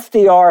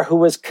FDR, who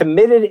was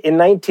committed in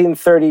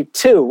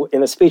 1932,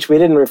 in a speech we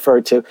didn't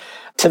refer to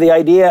the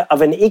idea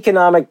of an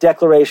economic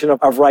declaration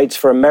of rights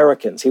for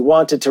Americans. He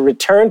wanted to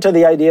return to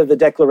the idea of the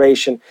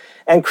Declaration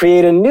and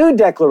create a new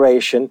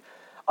declaration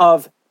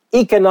of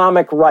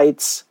economic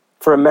rights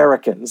for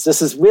Americans.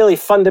 This is really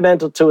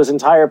fundamental to his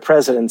entire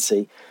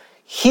presidency.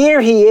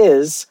 Here he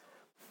is,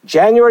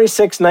 January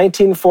 6,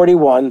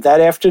 1941,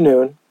 that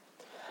afternoon,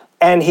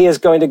 and he is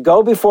going to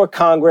go before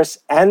Congress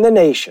and the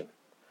nation,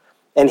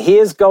 and he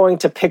is going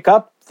to pick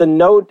up the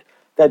note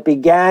that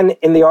began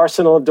in the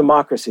Arsenal of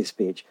Democracy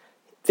speech.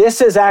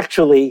 This is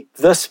actually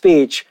the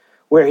speech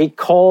where he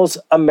calls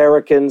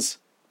Americans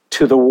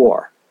to the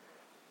war.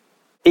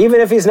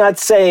 Even if he's not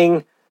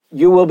saying,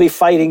 you will be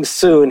fighting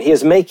soon, he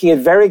is making it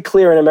very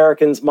clear in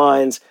Americans'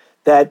 minds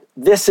that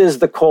this is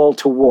the call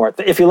to war,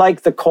 if you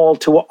like, the call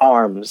to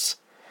arms.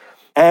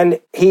 And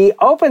he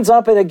opens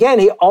up, and again,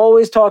 he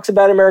always talks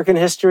about American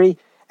history,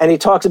 and he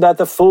talks about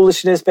the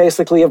foolishness,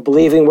 basically, of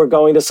believing we're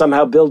going to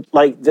somehow build,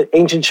 like the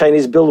ancient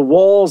Chinese, build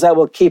walls that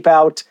will keep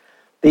out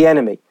the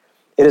enemy.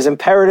 It is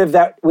imperative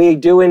that we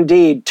do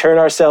indeed turn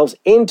ourselves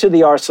into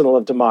the arsenal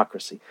of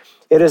democracy.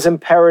 It is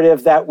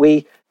imperative that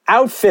we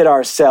outfit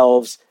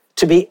ourselves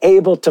to be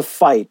able to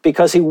fight,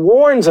 because he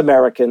warns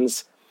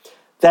Americans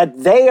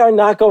that they are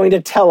not going to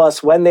tell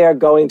us when they are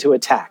going to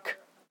attack.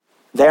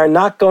 They are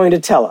not going to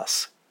tell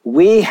us.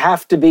 We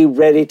have to be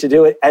ready to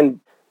do it. And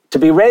to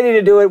be ready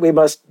to do it, we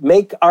must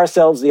make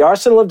ourselves the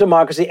arsenal of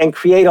democracy and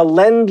create a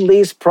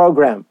lend-lease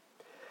program,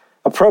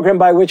 a program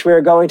by which we are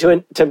going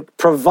to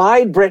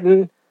provide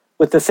Britain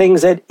with the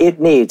things that it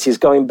needs. He's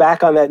going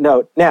back on that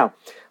note. Now,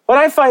 what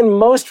I find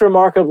most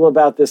remarkable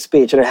about this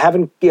speech, and I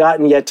haven't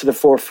gotten yet to the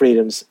Four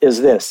Freedoms,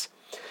 is this.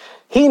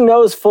 He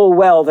knows full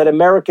well that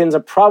Americans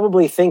are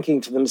probably thinking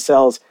to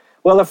themselves,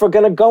 well, if we're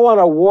going to go on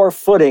a war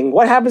footing,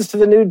 what happens to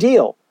the New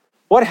Deal?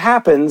 What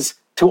happens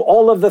to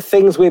all of the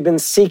things we've been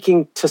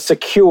seeking to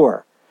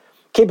secure?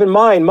 Keep in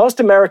mind, most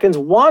Americans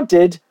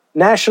wanted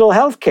national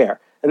health care,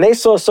 and they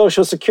saw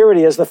Social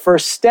Security as the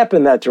first step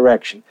in that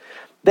direction.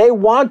 They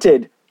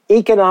wanted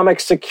economic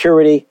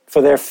security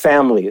for their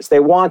families. They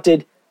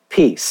wanted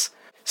peace.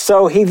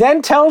 So he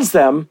then tells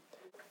them,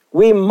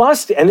 we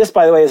must, and this,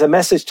 by the way, is a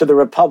message to the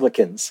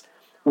Republicans,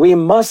 we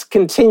must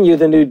continue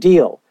the New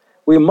Deal.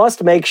 We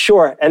must make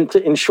sure, and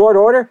in short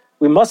order,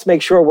 we must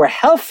make sure we're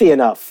healthy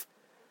enough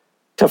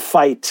to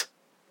fight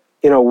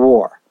in a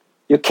war.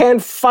 You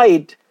can't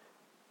fight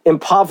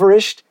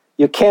impoverished.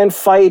 You can't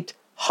fight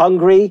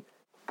hungry.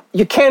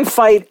 You can't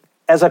fight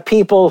as a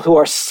people who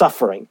are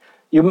suffering.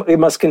 You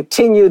must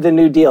continue the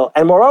New Deal.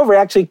 And moreover,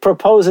 actually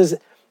proposes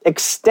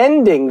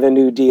extending the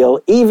New Deal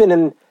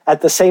even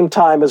at the same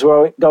time as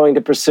we're going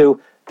to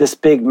pursue this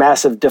big,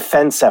 massive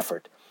defense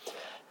effort.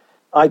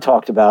 I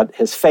talked about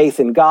his faith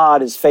in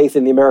God, his faith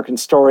in the American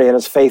story, and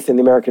his faith in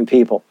the American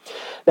people.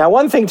 Now,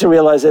 one thing to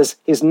realize is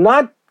he's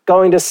not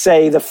going to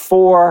say the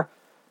four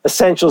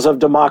essentials of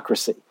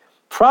democracy.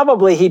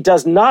 Probably he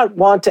does not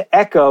want to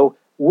echo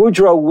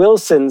Woodrow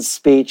Wilson's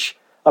speech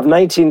of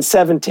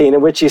 1917, in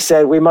which he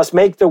said, we must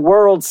make the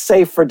world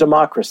safe for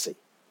democracy.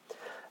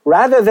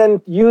 Rather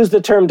than use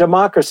the term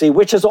democracy,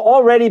 which has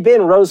already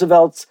been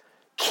Roosevelt's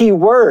key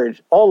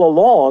word all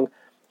along,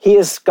 he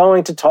is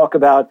going to talk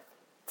about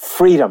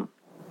freedom.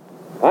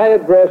 I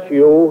address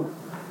you,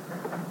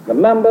 the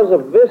members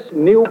of this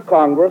new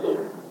Congress,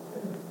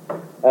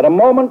 at a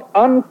moment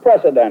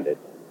unprecedented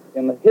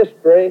in the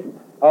history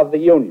of the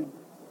Union.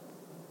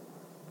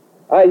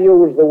 I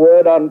use the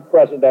word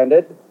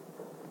unprecedented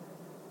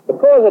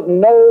because at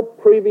no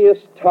previous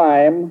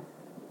time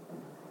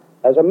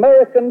has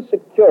American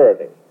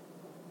security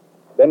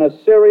been as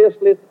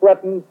seriously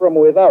threatened from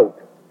without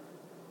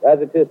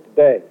as it is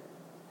today.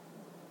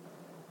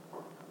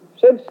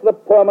 Since the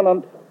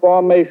permanent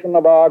formation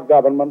of our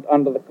government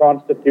under the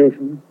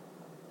Constitution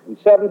in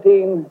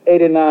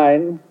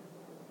 1789,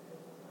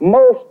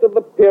 most of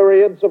the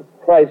periods of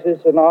crisis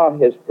in our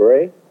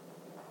history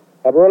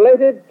have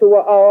related to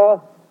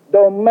our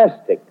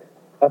domestic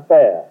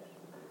affairs.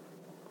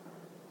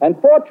 And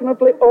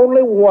fortunately,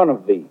 only one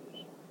of these,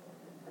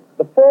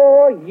 the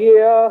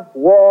 4-year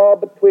war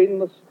between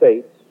the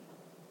states,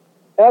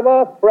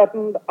 ever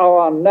threatened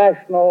our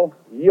national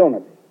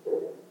unity.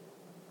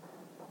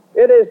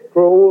 It is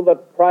true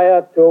that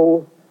prior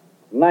to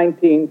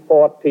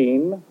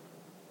 1914,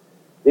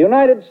 the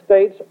United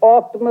States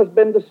often has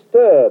been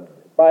disturbed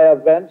by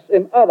events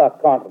in other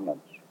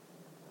continents.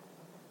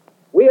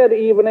 We had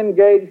even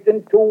engaged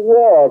in 2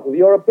 wars with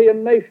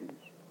European nations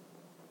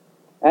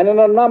and in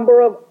a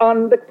number of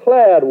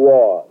undeclared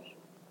wars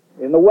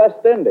in the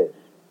West Indies,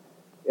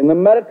 in the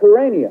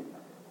Mediterranean,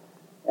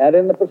 and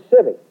in the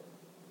Pacific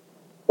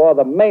for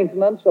the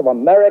maintenance of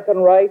American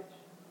rights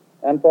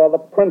and for the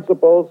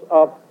principles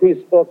of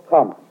peaceful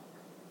commerce.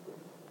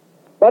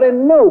 But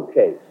in no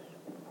case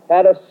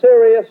had a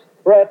serious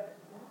threat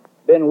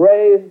been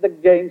raised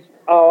against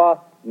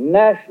our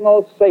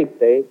national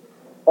safety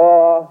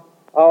or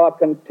our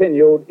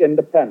continued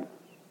independence.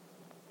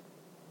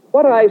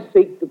 What I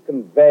seek to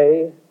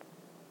convey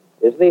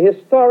is the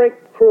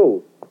historic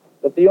truth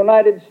that the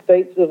United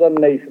States as a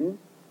nation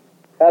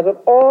has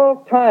at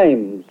all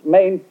times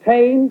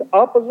maintained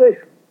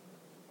opposition,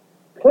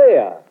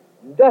 clear,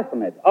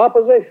 definite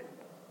opposition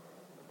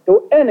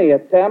to any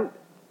attempt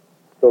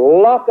to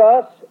lock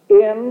us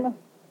in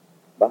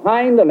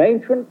behind an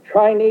ancient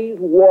Chinese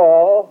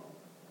wall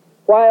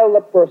while the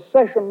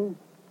procession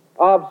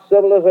of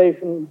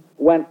civilization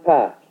went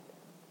past.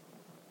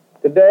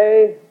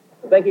 Today,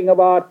 thinking of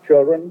our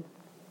children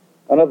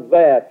and of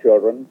their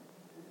children,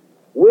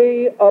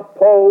 we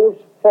oppose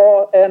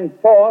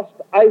enforced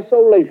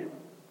isolation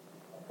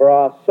for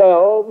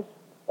ourselves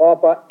or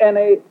for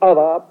any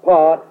other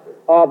part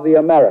of the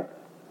Americas.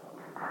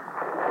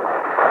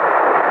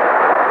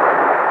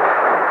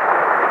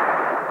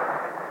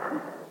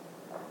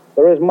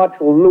 There is much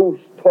loose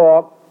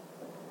talk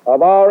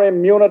of our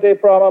immunity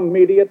from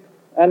immediate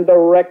and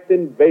direct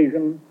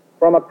invasion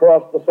from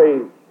across the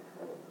seas.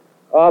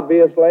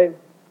 Obviously,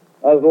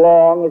 as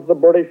long as the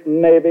British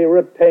Navy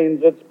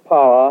retains its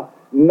power,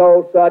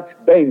 no such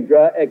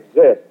danger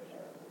exists.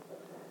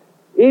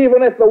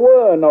 Even if there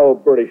were no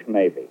British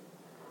Navy,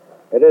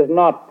 it is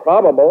not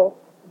probable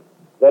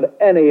that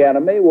any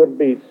enemy would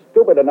be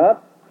stupid enough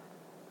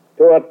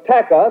to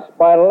attack us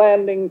by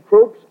landing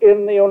troops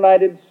in the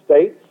United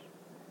States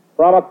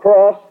from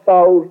across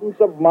thousands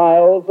of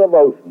miles of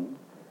ocean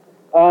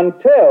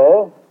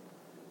until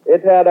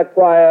it had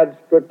acquired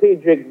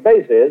strategic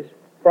bases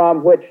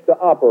from which to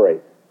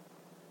operate.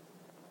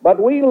 But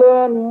we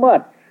learn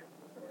much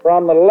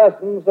from the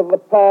lessons of the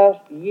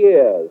past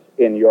years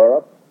in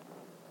Europe.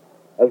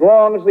 As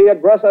long as the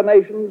aggressor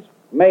nations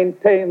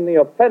maintain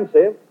the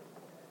offensive,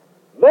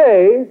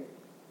 they,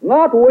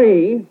 not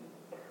we,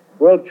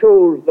 will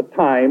choose the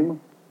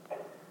time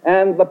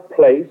and the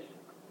place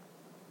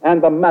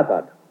and the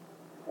method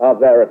of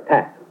their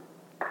attack.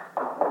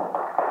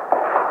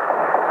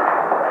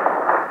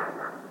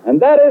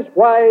 And that is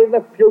why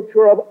the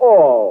future of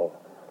all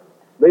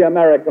the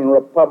American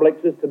republics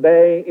is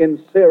today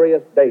in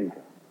serious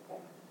danger.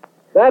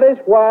 That is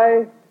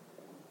why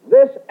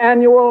this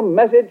annual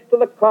message to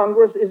the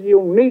Congress is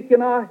unique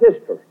in our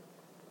history.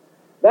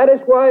 That is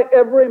why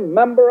every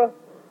member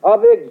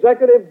of the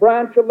executive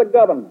branch of the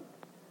government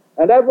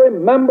and every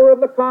member of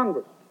the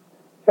Congress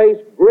face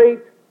great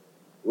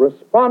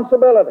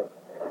responsibility,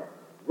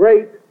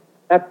 great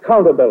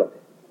accountability.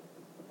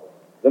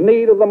 The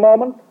need of the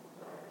moment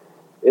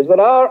is that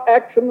our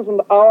actions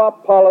and our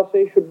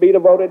policy should be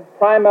devoted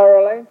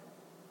primarily,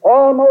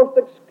 almost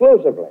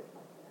exclusively,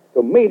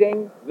 to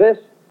meeting this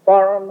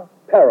foreign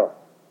peril.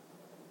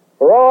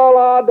 For all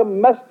our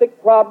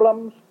domestic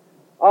problems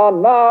are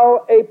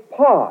now a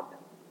part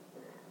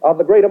of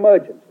the great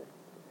emergency.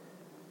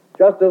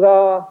 Just as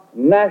our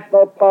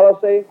national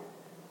policy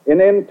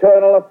in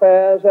internal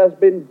affairs has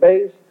been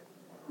based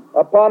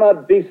upon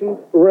a decent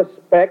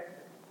respect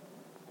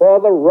for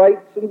the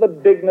rights and the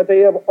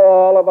dignity of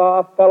all of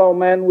our fellow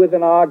men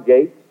within our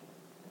gates,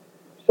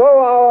 so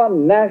our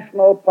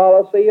national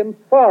policy in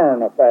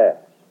foreign affairs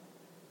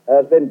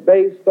has been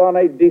based on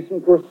a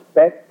decent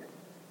respect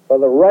for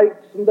the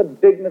rights and the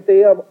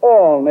dignity of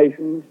all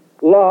nations,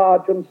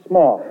 large and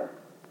small.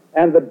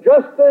 And the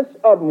justice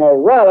of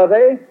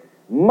morality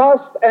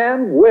must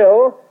and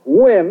will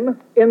win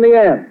in the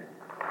end.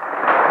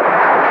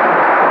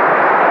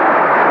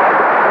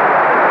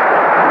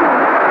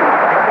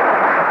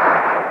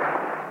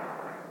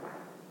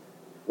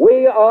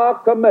 We are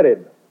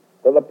committed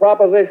to the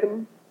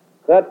proposition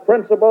that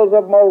principles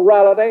of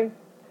morality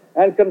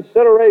and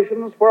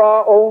considerations for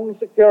our own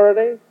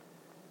security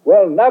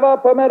will never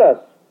permit us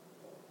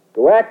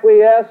to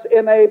acquiesce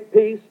in a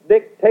peace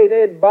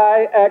dictated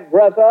by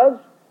aggressors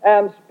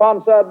and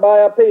sponsored by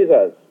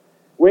appeasers.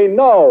 We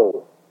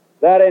know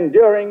that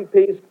enduring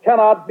peace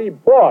cannot be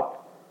bought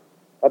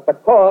at the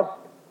cost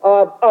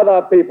of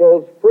other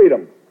people's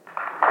freedom.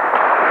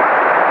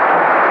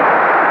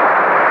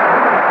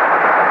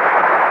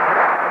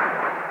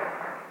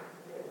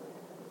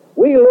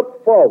 We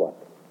look forward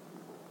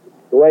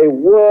to a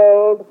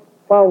world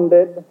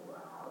founded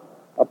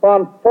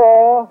upon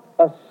 4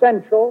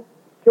 essential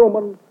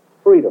human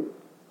freedoms.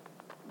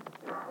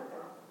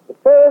 The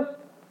first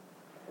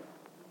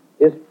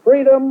is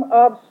freedom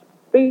of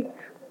speech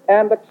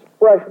and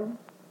expression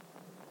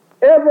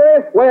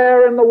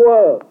everywhere in the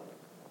world.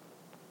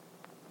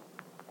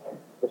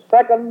 The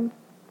second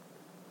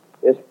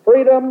is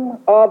freedom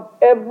of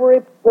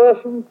every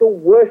person to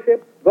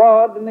worship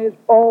God in his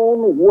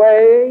own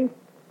way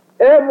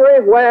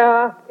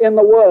everywhere in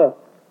the world.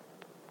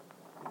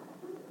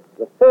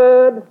 The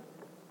third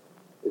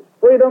is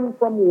freedom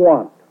from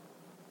want,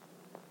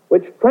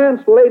 which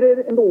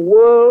translated into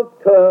world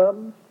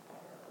terms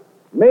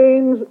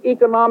means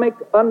economic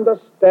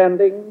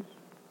understandings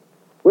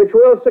which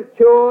will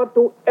secure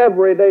to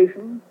every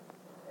nation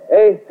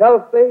a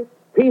healthy,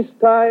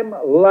 peacetime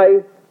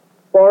life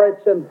for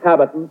its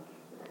inhabitants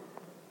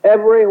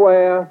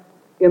everywhere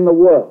in the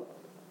world.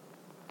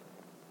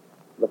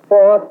 The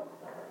fourth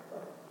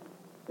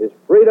is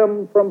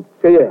freedom from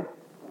fear,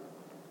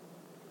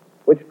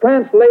 which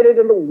translated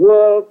into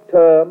world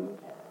terms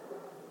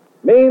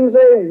means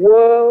a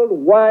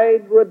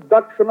worldwide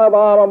reduction of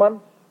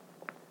armaments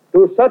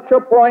to such a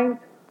point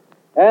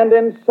and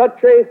in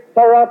such a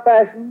thorough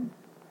fashion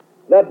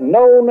that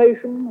no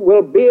nation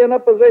will be in a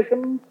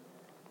position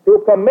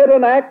to commit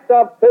an act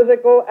of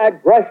physical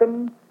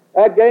aggression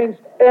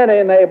against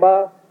any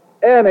neighbor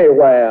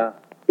anywhere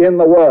in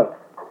the world.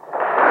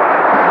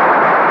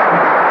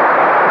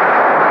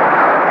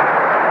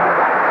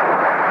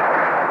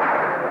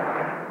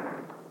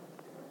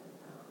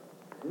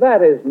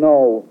 That is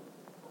no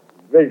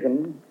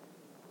vision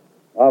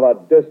of a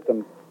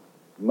distant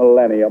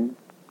millennium.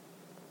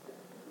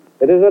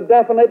 It is a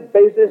definite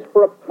basis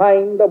for a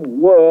kind of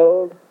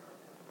world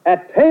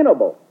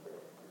attainable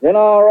in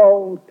our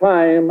own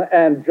time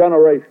and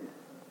generation.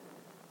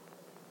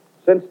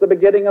 Since the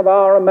beginning of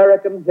our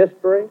American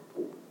history,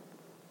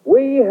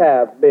 we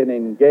have been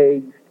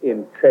engaged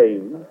in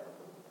change,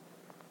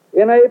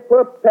 in a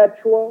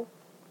perpetual,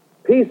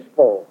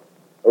 peaceful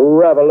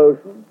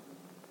revolution,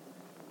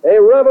 a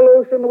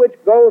revolution which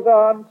goes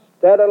on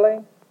steadily,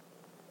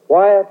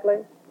 quietly,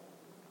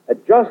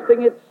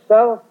 adjusting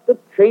itself to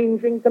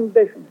changing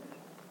conditions,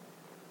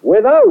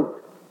 without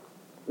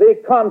the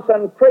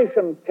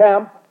concentration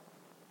camp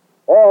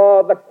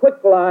or the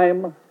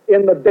quicklime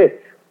in the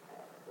ditch.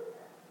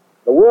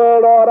 The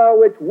world order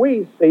which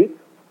we seek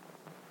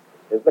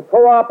is the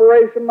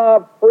cooperation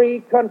of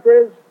free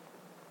countries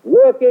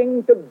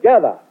working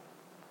together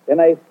in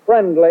a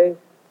friendly,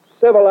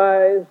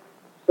 civilized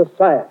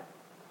society.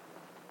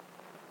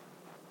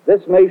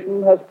 This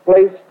nation has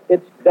placed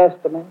its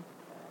destiny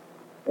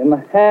in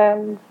the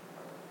hands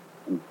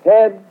and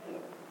heads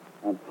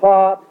and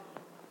hearts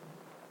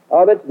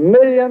of its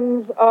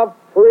millions of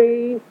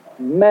free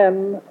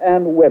men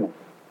and women,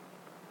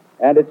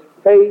 and its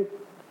faith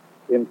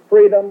in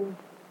freedom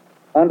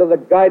under the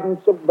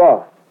guidance of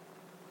God.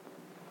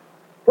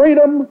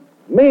 Freedom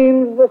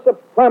means the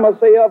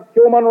supremacy of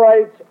human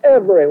rights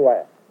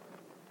everywhere.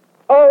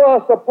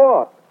 Our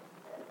support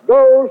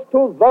goes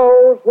to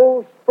those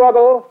who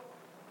struggle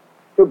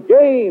to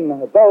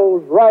gain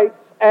those rights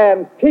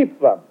and keep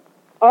them.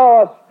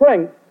 Our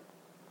strength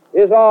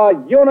is our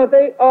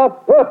unity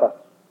of purpose.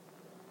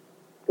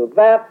 To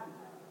that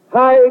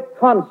high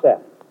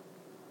concept,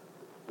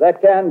 there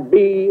can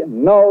be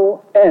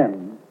no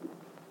end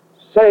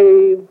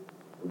save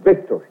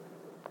victory.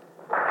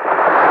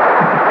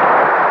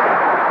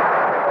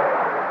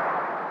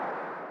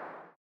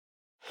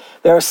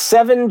 There are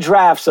 7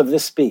 drafts of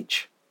this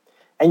speech,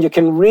 and you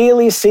can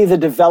really see the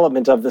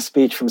development of the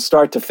speech from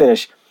start to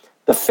finish.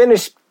 The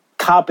finished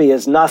copy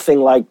is nothing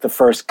like the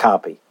first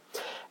copy.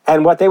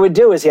 And what they would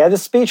do is he had a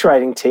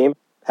speechwriting team,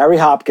 Harry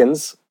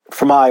Hopkins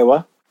from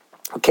Iowa,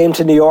 who came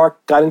to New York,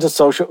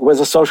 was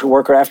a social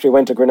worker after he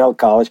went to Grinnell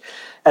College,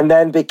 and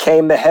then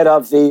became the head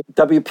of the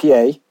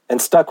WPA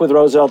and stuck with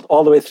Roosevelt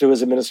all the way through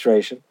his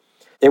administration.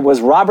 It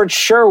was Robert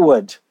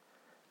Sherwood,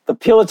 the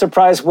Pulitzer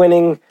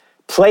Prize-winning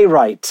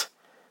playwright,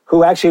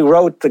 who actually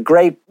wrote the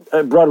great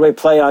Broadway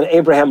play on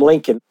Abraham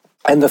Lincoln.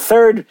 And the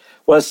third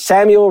was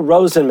Samuel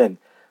Rosenman,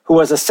 who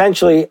was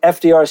essentially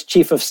FDR's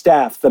chief of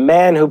staff, the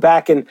man who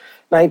back in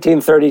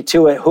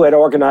 1932 who had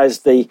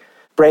organized the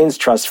Brains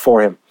Trust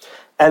for him.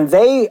 And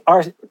they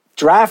are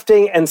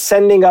drafting and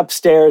sending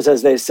upstairs,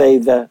 as they say,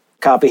 the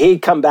copy.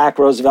 He'd come back,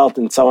 Roosevelt,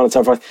 and so on and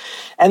so forth.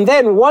 And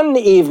then one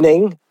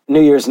evening,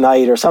 New Year's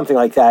night or something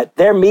like that,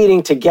 they're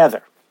meeting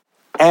together.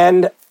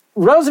 And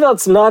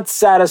Roosevelt's not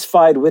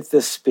satisfied with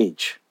this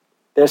speech.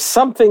 There's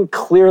something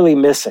clearly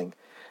missing.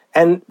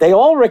 And they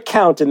all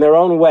recount in their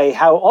own way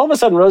how all of a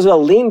sudden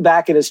Roosevelt leaned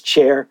back in his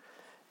chair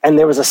and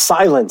there was a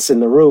silence in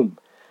the room.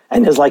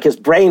 And his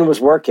brain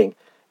was working.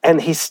 And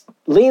he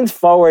leans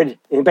forward and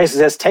he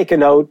basically says, take a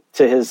note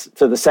to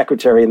the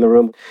secretary in the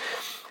room.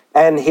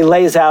 And he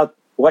lays out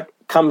what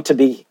come to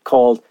be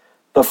called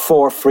the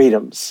four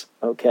freedoms,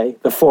 okay?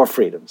 The four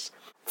freedoms.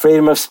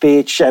 Freedom of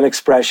speech and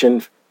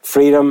expression,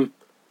 freedom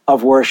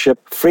of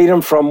worship,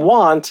 freedom from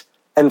want,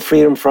 and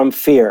freedom from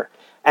fear.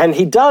 And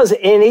he does,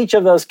 in each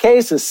of those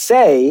cases,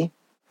 say,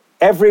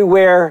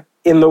 everywhere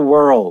in the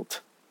world.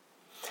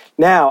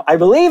 Now, I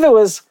believe it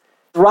was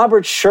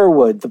Robert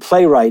Sherwood, the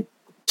playwright,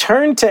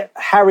 turned to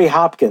Harry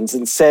Hopkins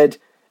and said,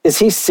 is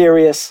he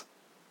serious?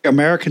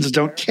 Americans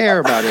don't care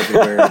about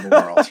everywhere in the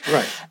world.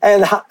 Right.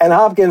 And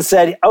Hopkins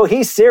said, oh,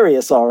 he's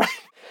serious, all right.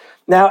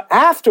 Now,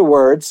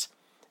 afterwards,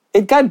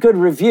 it got good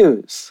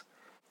reviews.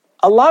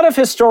 A lot of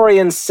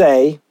historians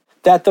say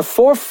that the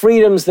four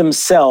freedoms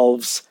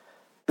themselves,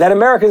 that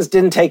Americans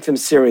didn't take them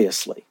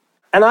seriously.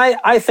 And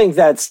I think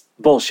that's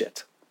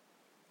bullshit.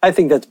 I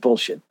think that's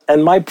bullshit.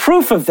 And my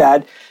proof of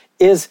that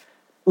is,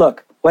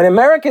 look, when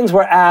Americans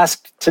were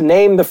asked to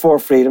name the four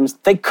freedoms,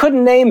 they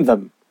couldn't name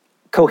them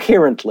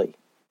coherently.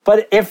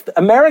 But if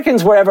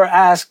Americans were ever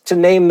asked to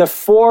name the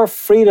four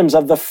freedoms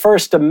of the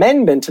First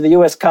Amendment to the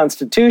U.S.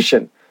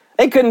 Constitution,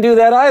 they couldn't do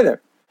that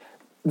either.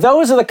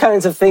 Those are the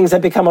kinds of things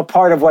that become a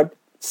part of what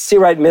C.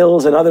 Wright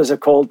Mills and others have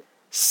called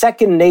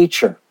second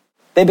nature.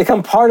 They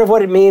become part of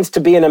what it means to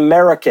be an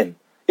American.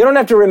 You don't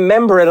have to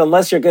remember it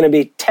unless you're going to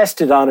be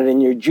tested on it in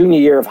your junior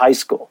year of high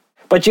school.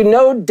 But you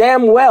know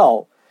damn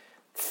well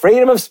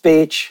freedom of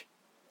speech,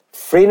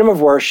 freedom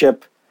of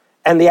worship,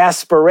 and the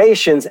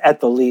aspirations, at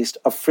the least,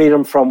 of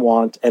freedom from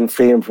want and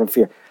freedom from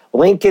fear.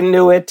 Lincoln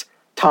knew it.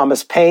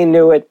 Thomas Paine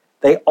knew it.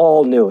 They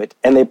all knew it,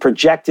 and they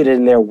projected it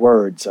in their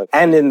words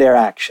and in their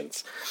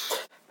actions.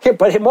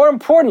 But more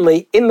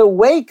importantly, in the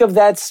wake of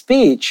that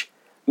speech,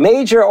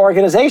 major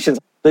organizations,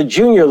 the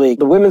Junior League,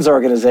 the women's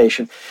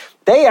organization,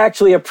 they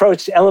actually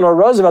approached Eleanor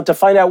Roosevelt to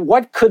find out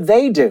what could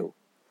they do.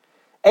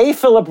 A.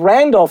 Philip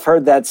Randolph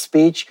heard that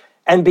speech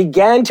and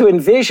began to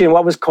envision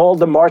what was called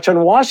the March on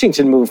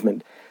Washington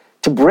movement,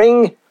 to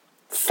bring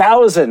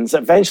thousands,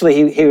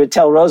 eventually he would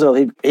tell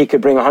Roosevelt he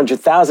could bring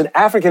 100,000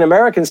 African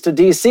Americans to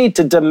D.C.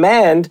 to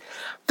demand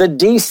the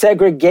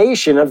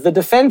desegregation of the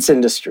defense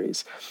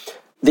industries.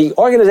 The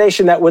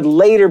organization that would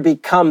later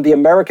become the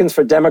Americans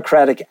for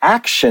Democratic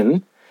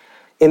Action,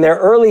 in their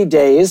early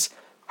days,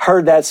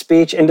 heard that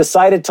speech and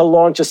decided to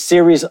launch a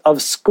series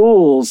of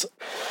schools.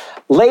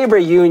 Labor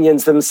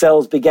unions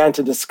themselves began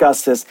to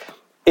discuss this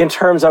in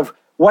terms of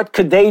what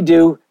could they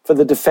do for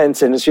the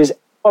defense industries.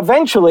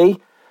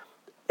 Eventually,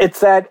 it's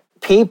that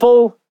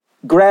people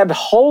grabbed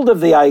hold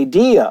of the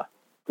idea.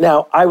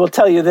 Now, I will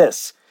tell you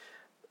this.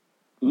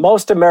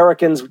 Most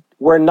Americans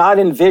were not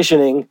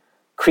envisioning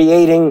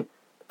creating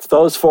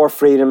those four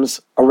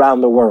freedoms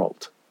around the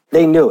world.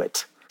 They knew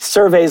it.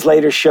 Surveys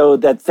later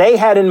showed that they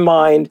had in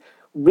mind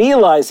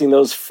realizing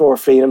those four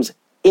freedoms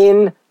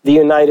in the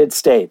United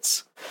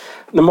States.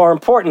 The more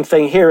important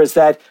thing here is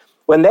that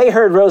when they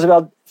heard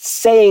Roosevelt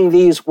saying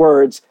these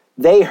words,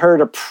 they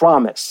heard a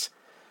promise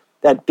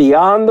that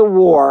beyond the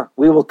war,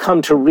 we will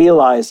come to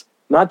realize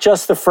not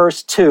just the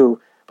first two,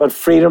 but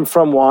freedom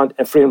from want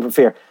and freedom from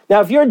fear.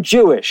 Now, if you're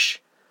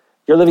Jewish,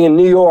 you're living in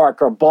New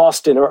York or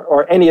Boston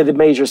or any of the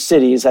major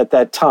cities at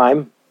that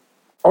time,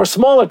 or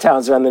smaller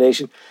towns around the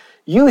nation,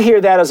 you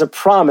hear that as a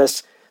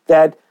promise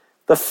that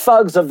the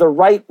thugs of the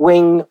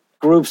right-wing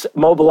groups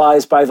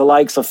mobilized by the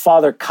likes of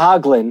Father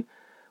Coughlin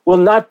will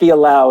not be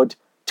allowed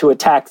to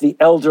attack the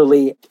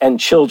elderly and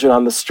children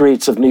on the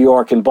streets of New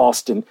York and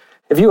Boston.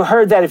 If you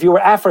heard that, if you were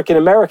African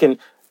American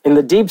in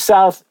the Deep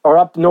South or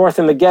up north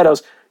in the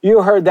ghettos,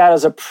 you heard that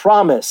as a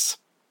promise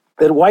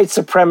that white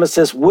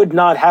supremacists would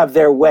not have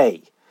their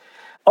way.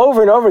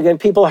 Over and over again,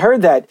 people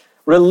heard that.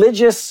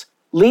 Religious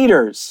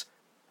leaders,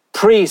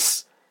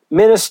 priests,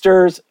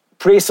 ministers,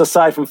 priests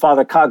aside from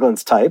Father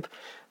Coughlin's type,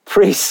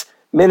 priests,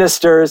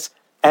 ministers,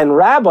 and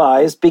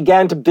rabbis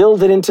began to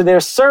build it into their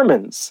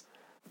sermons.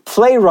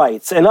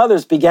 Playwrights and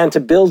others began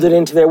to build it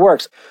into their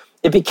works.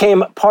 It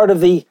became part of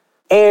the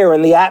air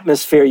and the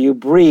atmosphere you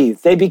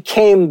breathe. They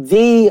became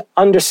the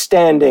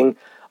understanding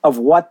of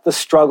what the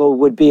struggle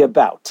would be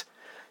about.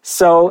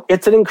 So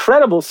it's an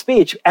incredible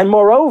speech. And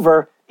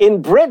moreover,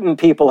 in Britain,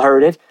 people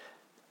heard it.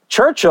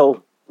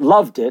 Churchill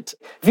loved it.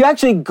 If you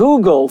actually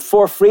Google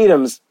Four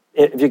Freedoms,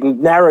 if you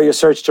can narrow your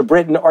search to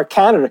Britain or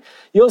Canada,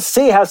 you'll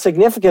see how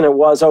significant it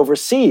was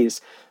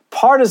overseas.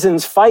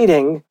 Partisans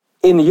fighting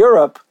in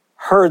Europe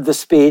heard the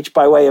speech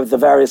by way of the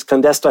various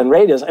clandestine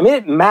radios. I mean,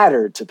 it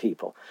mattered to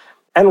people.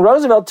 And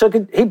Roosevelt took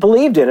it, he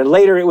believed in it.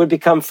 Later, it would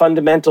become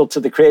fundamental to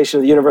the creation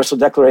of the Universal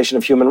Declaration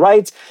of Human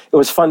Rights. It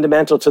was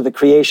fundamental to the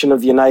creation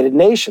of the United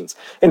Nations.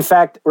 In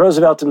fact,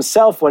 Roosevelt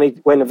himself,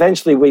 when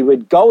eventually we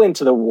would go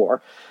into the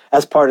war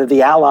as part of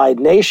the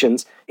Allied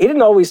nations, he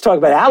didn't always talk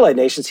about Allied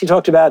nations. He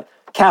talked about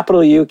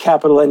capital U,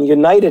 capital N,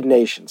 United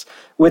Nations,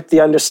 with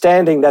the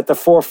understanding that the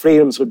four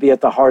freedoms would be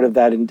at the heart of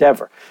that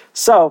endeavor.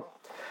 So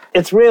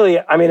it's really,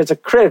 it's a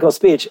critical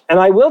speech. And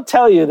I will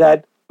tell you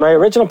that my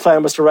original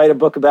plan was to write a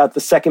book about the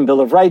Second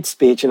Bill of Rights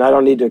speech, and I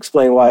don't need to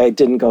explain why I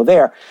didn't go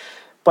there.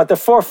 But the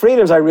Four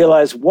Freedoms, I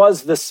realized,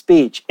 was the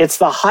speech. It's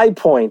the high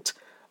point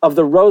of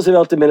the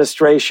Roosevelt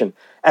administration,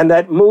 and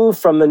that move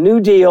from the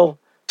New Deal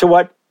to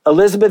what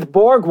Elizabeth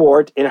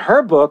Borgward, in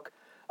her book,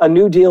 a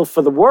New Deal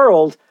for the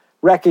world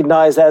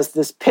recognized as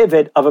this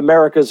pivot of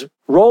America's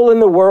role in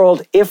the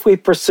world if we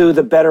pursue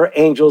the better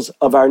angels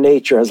of our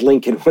nature, as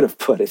Lincoln would have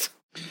put it.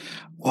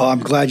 Well, I'm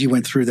glad you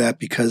went through that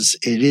because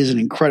it is an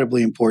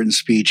incredibly important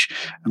speech.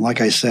 And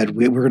like I said,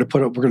 we're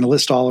going to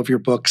list all of your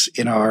books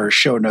in our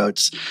show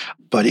notes,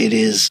 but it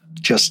is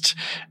just,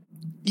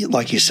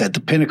 like you said, the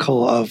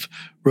pinnacle of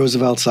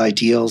Roosevelt's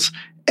ideals.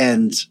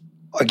 And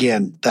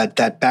again,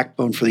 that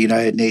backbone for the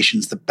United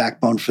Nations, the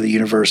backbone for the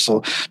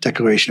Universal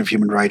Declaration of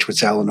Human Rights,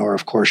 which Eleanor,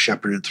 of course,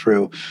 shepherded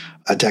through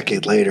a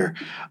decade later.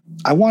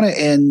 I want to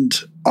end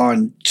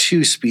on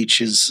two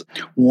speeches,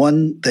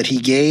 one that he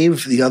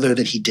gave, the other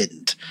that he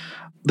didn't.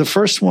 The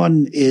first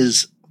one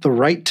is the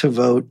right to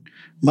vote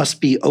must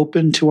be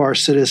open to our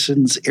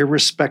citizens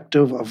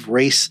irrespective of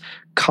race,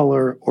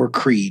 color, or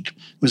creed.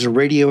 It was a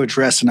radio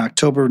address in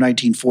October of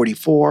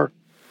 1944.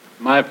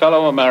 My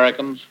fellow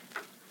Americans,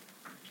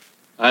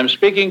 I'm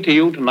speaking to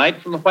you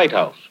tonight from the White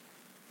House.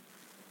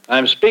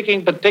 I'm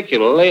speaking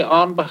particularly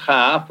on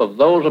behalf of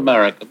those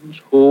Americans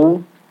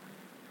who,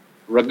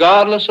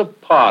 regardless of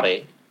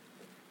party,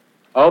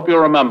 I hope you'll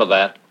remember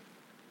that,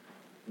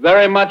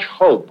 very much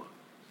hope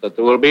that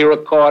there will be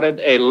recorded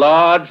a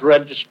large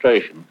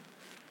registration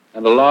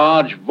and a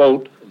large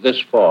vote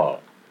this fall.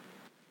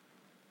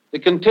 The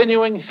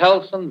continuing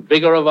health and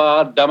vigor of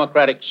our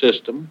democratic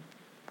system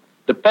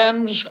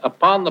depends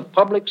upon the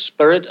public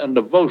spirit and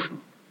devotion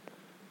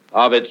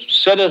of its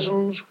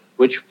citizens,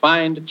 which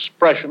find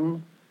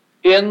expression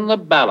in the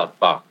ballot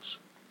box.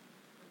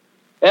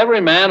 Every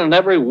man and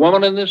every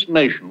woman in this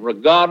nation,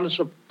 regardless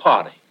of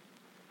party,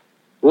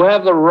 who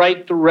have the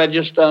right to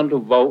register and to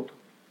vote,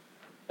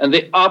 and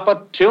the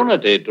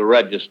opportunity to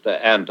register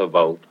and to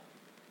vote,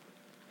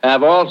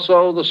 have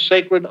also the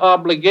sacred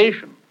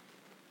obligation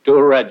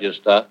to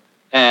register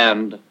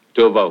and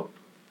to vote.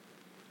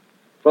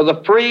 For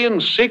the free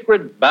and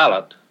secret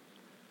ballot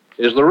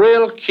is the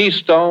real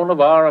keystone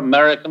of our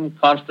American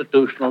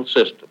constitutional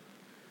system.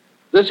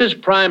 This is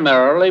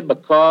primarily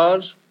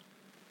because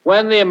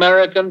when the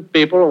American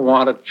people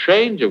want a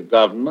change of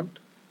government,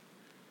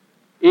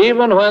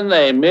 even when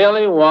they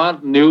merely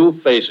want new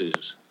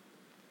faces,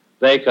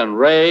 they can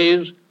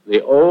raise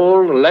the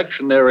old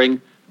electioneering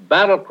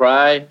battle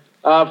cry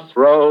of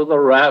throw the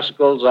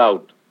rascals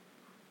out.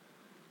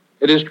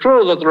 It is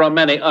true that there are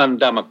many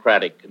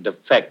undemocratic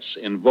defects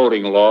in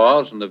voting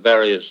laws in the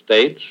various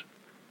states,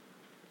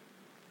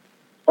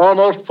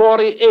 almost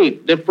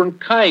 48 different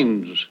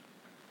kinds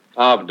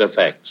of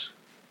defects,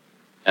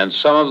 and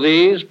some of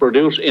these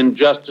produce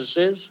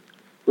injustices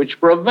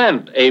which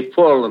prevent a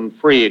full and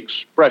free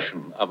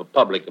expression of a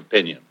public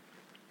opinion.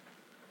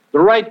 The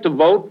right to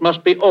vote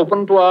must be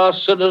open to our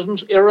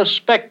citizens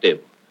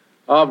irrespective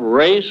of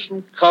race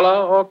and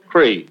color or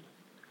creed,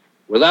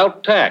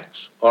 without tax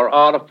or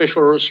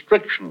artificial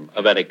restriction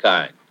of any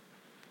kind.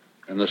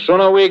 And the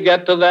sooner we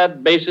get to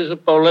that basis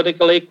of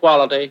political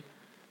equality,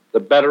 the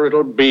better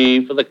it'll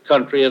be for the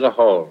country as a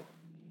whole.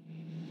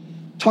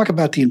 Talk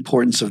about the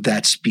importance of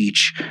that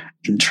speech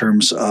in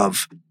terms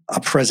of a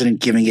president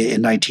giving it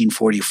in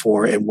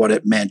 1944 and what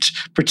it meant,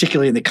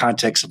 particularly in the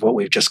context of what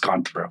we've just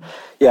gone through.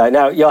 Yeah,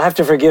 now you'll have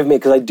to forgive me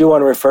because I do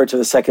want to refer to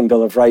the Second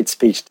Bill of Rights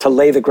speech to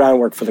lay the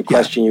groundwork for the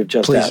question you've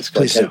just asked.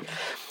 Please do.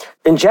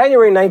 In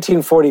January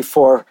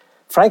 1944,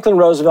 Franklin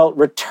Roosevelt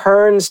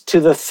returns to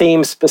the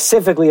theme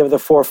specifically of the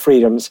four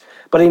freedoms,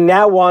 but he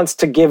now wants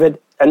to give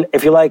it,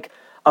 if you like,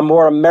 a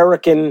more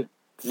American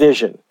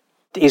vision.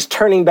 He's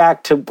turning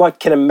back to what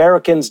can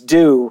Americans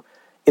do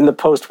in the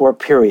post-war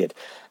period.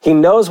 He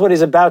knows what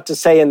he's about to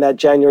say in that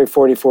January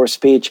 44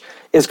 speech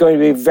is going to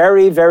be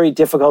very, very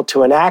difficult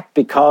to enact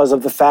because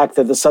of the fact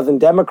that the Southern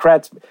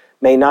Democrats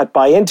may not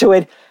buy into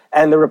it,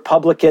 and the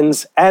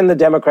Republicans and the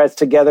Democrats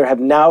together have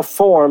now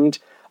formed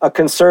a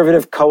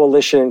conservative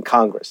coalition in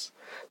Congress.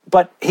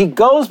 But he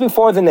goes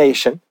before the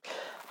nation,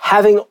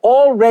 having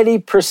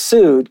already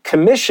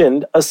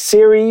commissioned a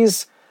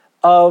series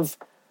of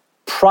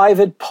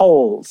private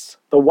polls.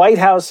 The White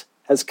House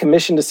has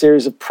commissioned a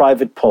series of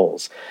private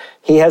polls.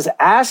 He has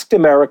asked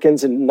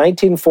Americans in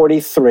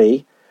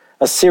 1943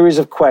 a series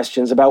of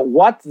questions about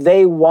what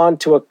they want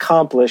to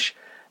accomplish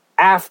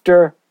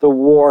after the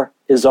war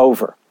is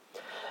over.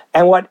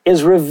 And what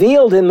is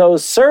revealed in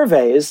those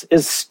surveys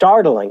is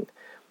startling.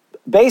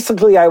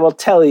 Basically, I will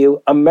tell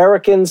you,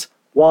 Americans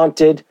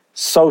wanted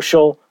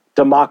social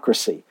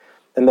democracy.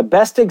 And the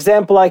best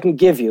example I can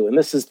give you, and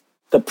this is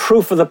the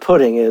proof of the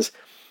pudding, is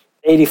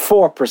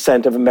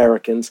 84% of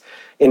Americans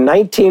in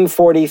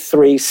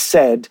 1943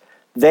 said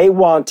they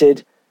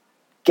wanted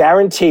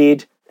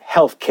guaranteed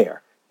health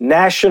care,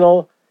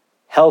 national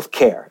health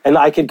care. And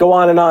I could go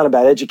on and on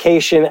about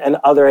education and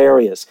other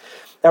areas.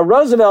 Now,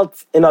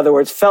 Roosevelt, in other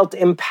words, felt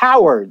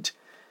empowered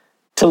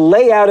to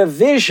lay out a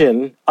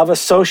vision of a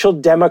social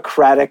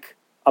democratic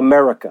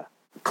America,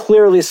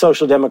 clearly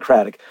social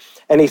democratic.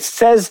 And he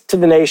says to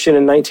the nation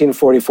in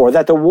 1944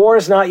 that the war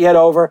is not yet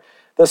over,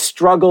 the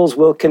struggles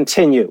will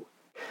continue.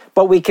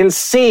 But we can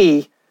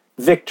see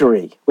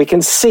victory. We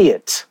can see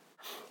it.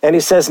 And he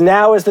says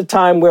now is the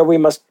time where we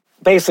must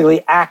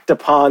basically act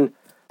upon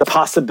the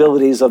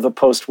possibilities of the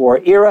post-war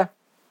era.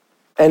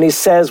 And he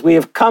says, we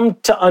have come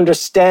to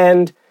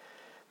understand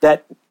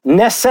that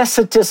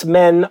necessitous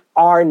men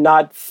are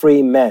not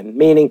free men,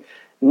 meaning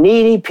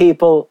needy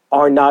people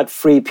are not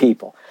free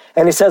people.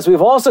 And he says,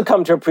 we've also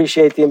come to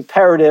appreciate the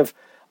imperative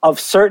of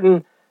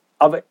certain,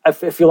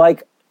 if you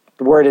like,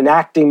 the word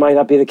enacting might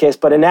not be the case,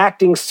 but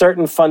enacting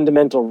certain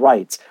fundamental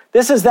rights.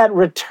 This is that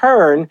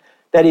return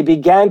that he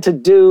began to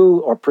do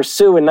or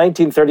pursue in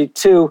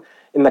 1932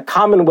 in the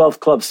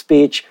Commonwealth Club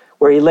speech,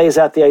 where he lays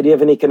out the idea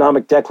of an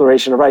economic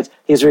declaration of rights.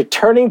 He's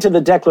returning to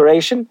the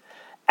Declaration,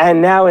 and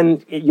now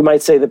in, you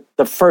might say,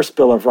 the first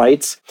Bill of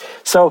Rights.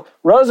 So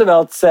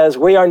Roosevelt says,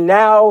 we are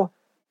now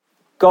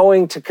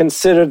going to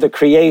consider the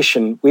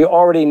creation. We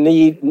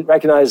already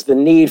recognize the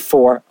need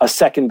for a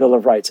second Bill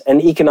of Rights, an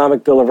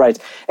economic Bill of Rights,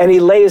 and he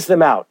lays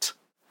them out.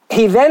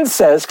 He then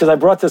says, because I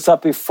brought this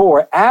up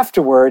before,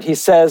 afterward,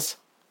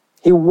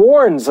 he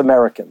warns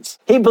Americans.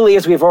 He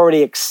believes we've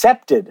already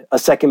accepted a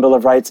second Bill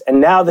of Rights, and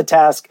now the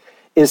task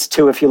is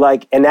to, if you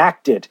like,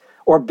 enact it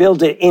or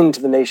build it into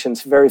the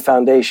nation's very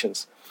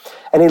foundations.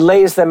 And he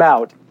lays them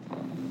out.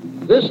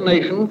 This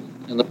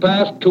nation, in the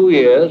past 2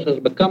 years, has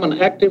become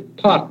an active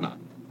partner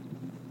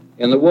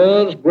in the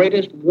world's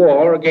greatest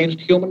war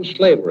against human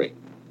slavery.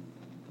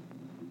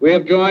 We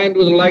have joined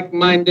with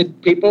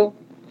like-minded people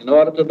in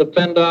order to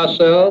defend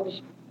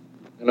ourselves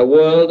in a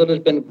world that has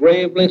been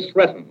gravely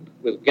threatened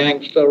with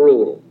gangster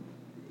rule.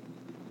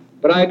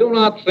 But I do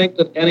not think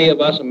that any of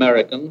us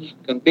Americans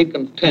can be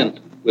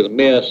content with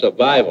mere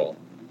survival.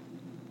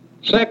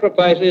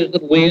 Sacrifices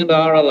that we and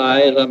our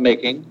allies are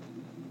making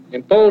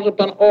impose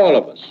upon all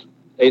of us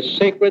a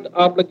sacred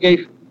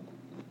obligation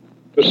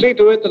to see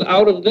to it that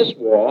out of this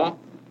war,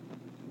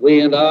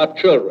 we and our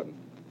children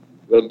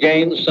will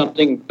gain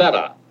something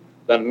better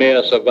than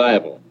mere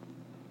survival.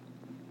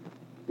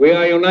 We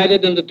are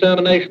united in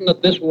determination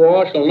that this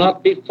war shall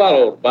not be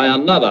followed by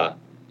another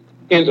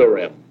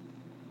interim,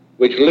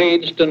 which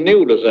leads to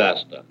new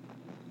disaster,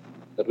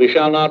 that we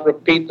shall not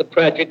repeat the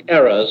tragic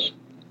errors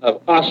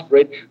of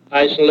ostrich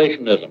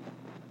isolationism.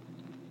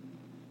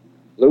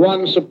 The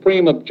one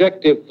supreme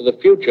objective for the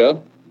future,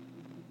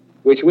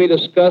 which we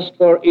discussed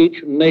for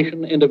each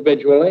nation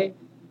individually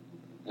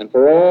and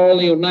for all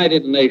the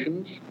United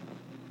Nations,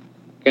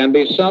 can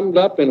be summed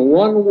up in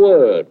one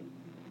word: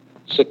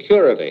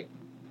 security.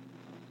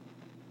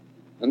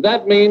 And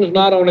that means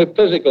not only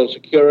physical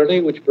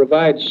security, which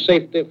provides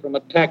safety from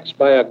attacks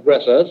by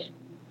aggressors.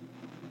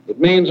 It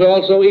means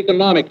also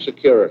economic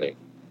security,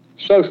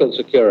 social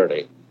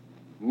security,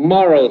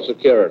 moral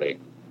security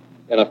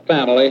in a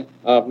family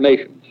of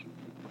nations.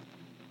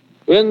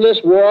 In this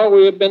war,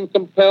 we have been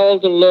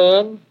compelled to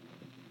learn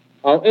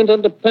how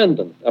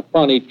interdependent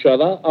upon each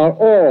other are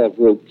all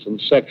groups and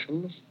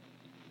sections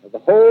of the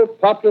whole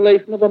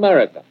population of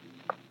America.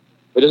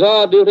 It is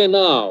our duty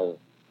now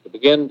to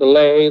begin to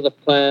lay the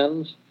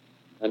plans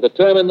and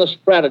determine the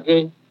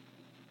strategy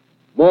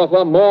more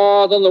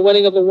than the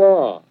winning of the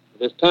war.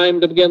 It is time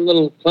to begin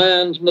the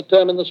plans and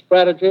determine the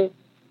strategy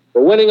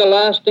for winning a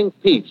lasting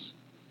peace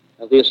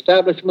and the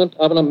establishment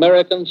of an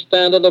American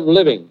standard of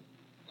living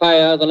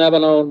higher than ever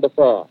known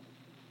before.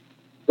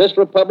 This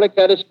republic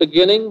had its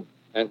beginning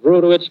and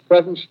grew to its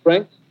present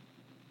strength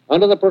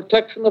under the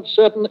protection of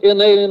certain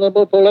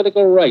inalienable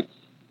political rights,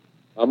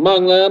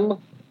 among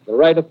them the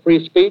right of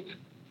free speech,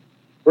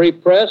 free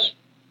press,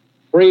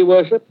 free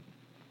worship,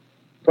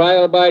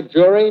 trial by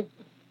jury,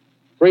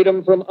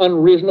 freedom from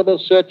unreasonable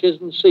searches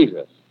and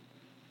seizures.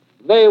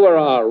 They were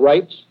our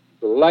rights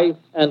to life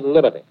and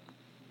liberty.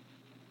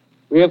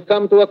 We have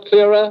come to a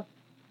clearer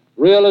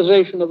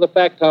realization of the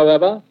fact,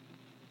 however,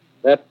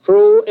 that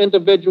true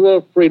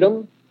individual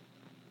freedom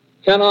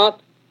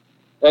cannot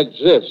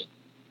exist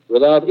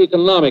without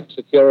economic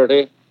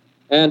security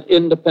and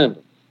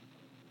independence.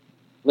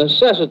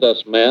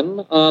 Necessitous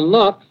men are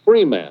not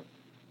free men.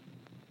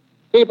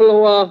 People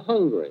who are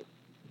hungry,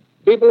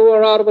 people who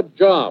are out of a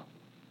job,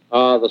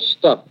 are the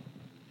stuff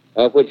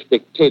of which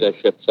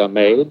dictatorships are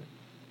made.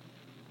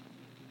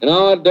 In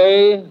our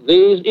day,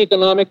 these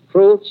economic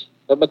truths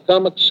have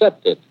become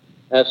accepted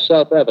as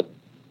self-evident.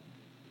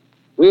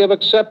 We have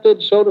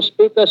accepted, so to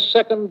speak, a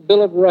second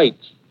Bill of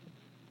Rights,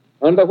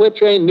 under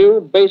which a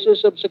new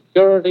basis of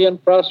security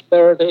and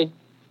prosperity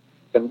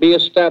can be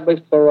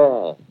established for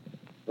all,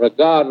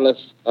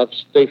 regardless of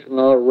station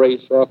or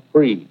race or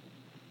creed.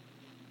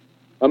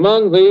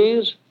 Among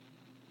these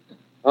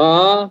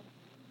are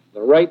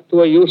the right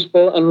to a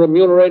useful and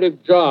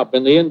remunerative job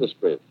in the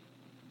industries,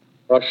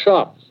 or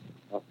shops,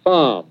 or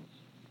farms,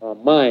 or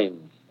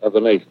mines of the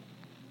nation.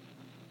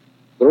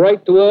 The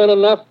right to earn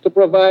enough to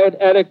provide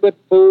adequate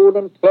food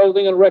and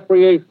clothing and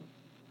recreation.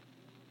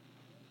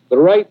 The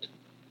right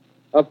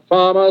of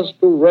farmers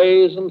to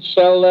raise and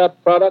sell their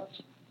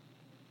products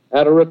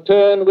at a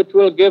return which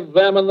will give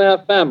them and their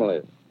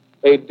families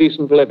a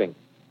decent living.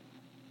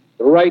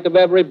 The right of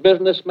every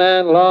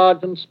businessman,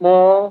 large and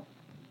small,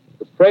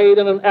 to trade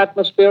in an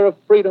atmosphere of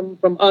freedom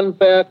from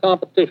unfair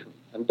competition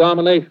and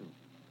domination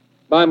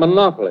by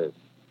monopolies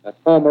at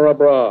home or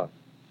abroad.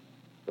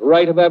 The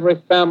right of every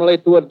family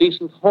to a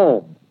decent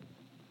home.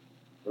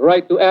 the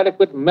right to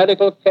adequate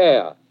medical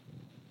care,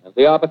 and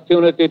the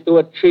opportunity to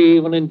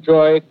achieve and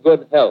enjoy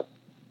good health,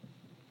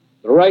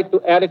 the right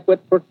to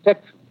adequate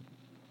protection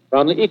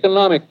from the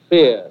economic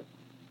fears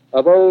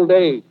of old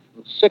age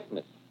and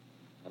sickness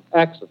and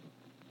accident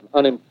and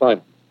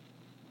unemployment.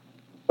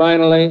 And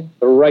finally,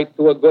 the right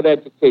to a good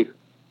education.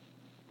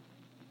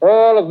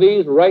 All of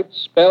these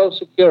rights spell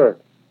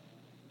security.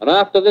 And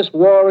after this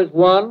war is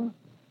won,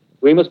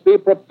 we must be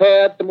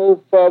prepared to move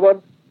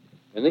forward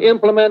in the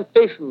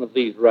implementation of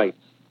these rights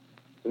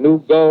to new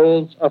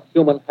goals of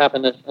human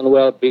happiness and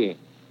well-being.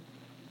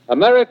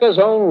 America's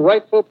own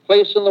rightful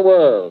place in the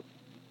world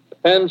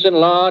depends in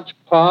large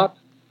part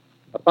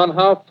upon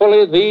how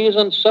fully these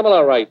and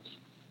similar rights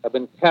have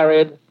been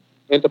carried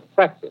into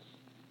practice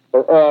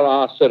for all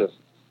our citizens.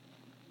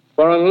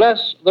 For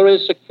unless there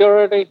is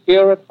security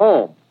here at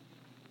home,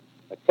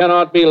 there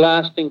cannot be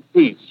lasting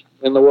peace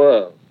in the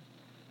world.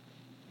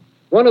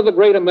 One of the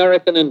great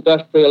American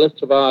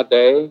industrialists of our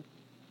day,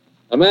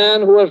 a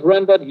man who has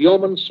rendered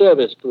yeoman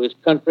service to his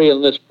country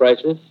in this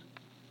crisis,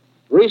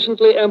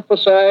 recently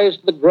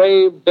emphasized the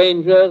grave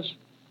dangers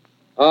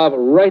of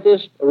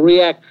rightist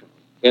reaction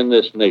in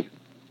this nation.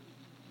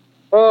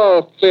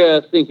 All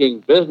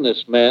clear-thinking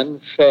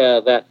businessmen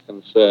share that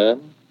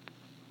concern.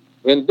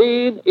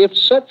 Indeed, if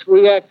such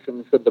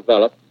reaction should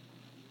develop,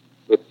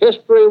 if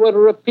history were to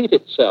repeat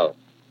itself,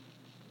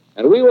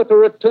 and we were to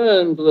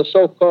return to the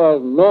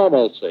so-called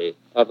normalcy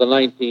of the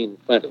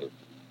 1920s,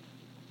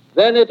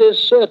 then it is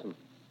certain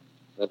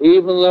that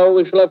even though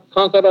we shall have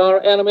conquered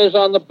our enemies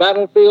on the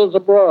battlefields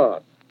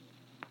abroad,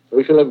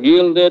 we shall have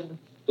yielded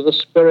to the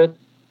spirit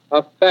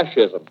of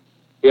fascism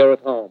here at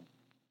home.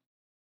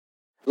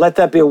 Let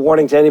that be a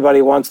warning to anybody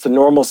who wants the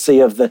normalcy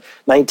of the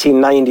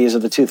 1990s or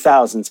the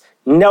 2000s.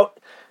 No,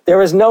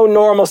 there is no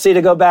normalcy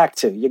to go back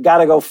to. You got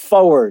to go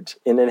forward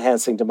in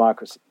enhancing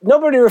democracy.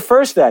 Nobody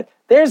refers to that.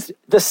 There's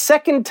the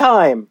second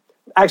time,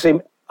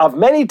 actually of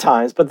many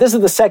times, but this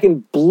is the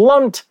second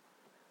blunt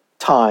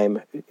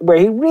time where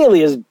he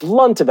really is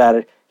blunt about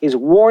it. He's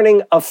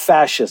warning of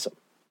fascism.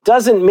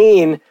 Doesn't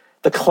mean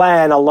the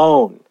Klan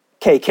alone,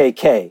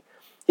 KKK.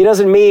 He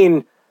doesn't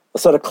mean the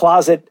sort of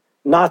closet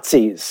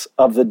Nazis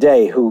of the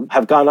day who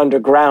have gone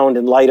underground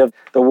in light of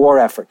the war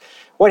effort.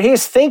 What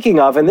he's thinking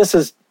of, and this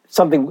is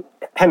something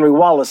Henry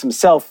Wallace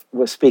himself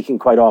was speaking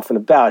quite often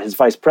about, his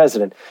vice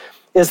president,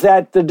 is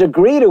that the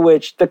degree to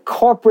which the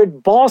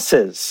corporate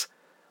bosses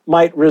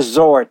might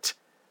resort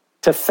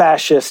to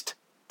fascist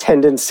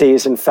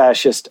tendencies and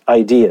fascist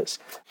ideas.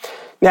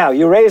 Now,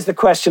 you raised the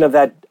question of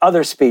that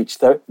other speech,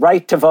 the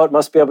right to vote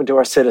must be open to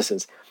our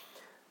citizens.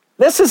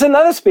 This is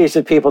another speech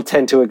that people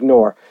tend to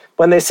ignore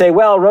when they say,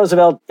 well,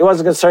 Roosevelt, he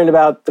wasn't concerned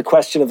about the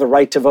question of the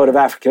right to vote of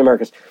African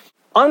Americans.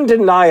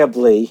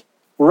 Undeniably,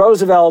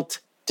 Roosevelt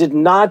did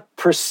not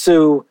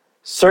pursue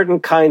certain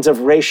kinds of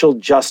racial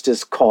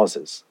justice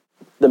causes.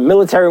 The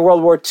military in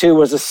World War II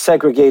was a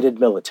segregated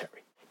military.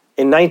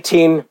 In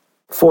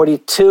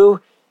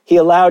 1942, he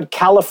allowed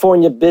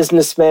California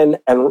businessmen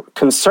and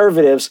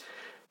conservatives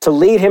to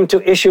lead him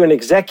to issue an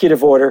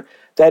executive order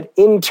that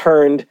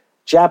interned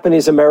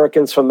Japanese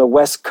Americans from the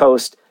West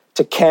Coast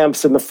to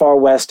camps in the far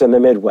West and the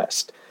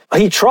Midwest.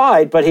 He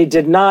tried, but he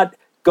did not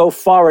go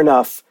far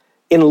enough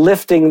in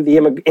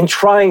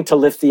trying to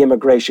lift the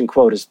immigration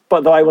quotas.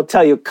 But though I will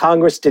tell you,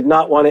 Congress did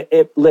not want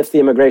to lift the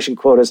immigration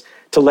quotas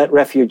to let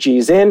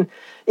refugees in.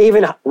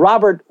 Even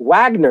Robert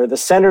Wagner, the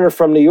senator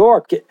from New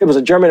York, it was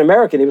a German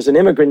American, he was an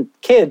immigrant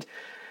kid,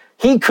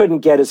 he couldn't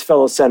get his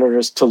fellow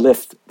senators to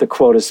lift the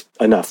quotas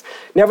enough.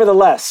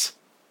 Nevertheless,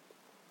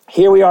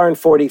 here we are in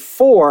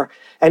 44,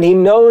 and he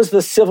knows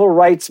the civil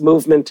rights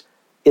movement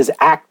is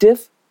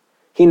active.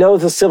 He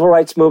knows the civil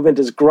rights movement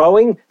is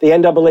growing. The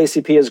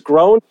NAACP has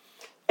grown.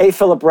 A.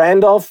 Philip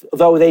Randolph,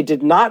 though they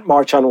did not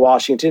march on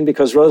Washington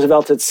because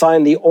Roosevelt had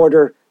signed the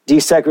order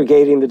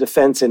desegregating the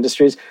defense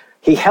industries,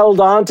 he held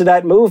on to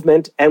that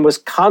movement and was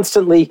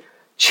constantly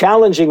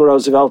challenging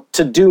Roosevelt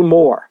to do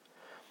more.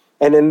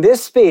 And in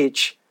this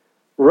speech,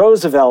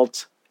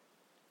 Roosevelt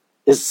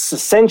is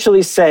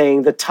essentially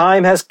saying the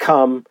time has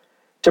come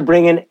to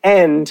bring an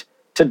end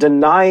to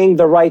denying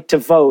the right to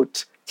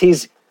vote.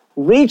 He's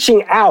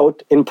reaching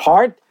out, in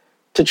part,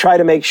 to try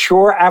to make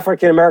sure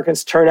African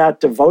Americans turn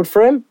out to vote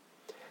for him.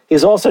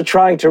 He's also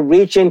trying to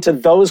reach into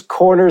those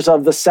corners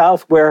of the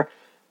South where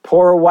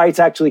poorer whites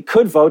actually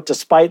could vote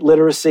despite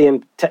literacy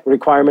and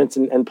requirements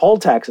and poll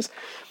taxes.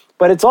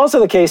 But it's also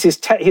the case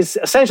he's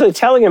essentially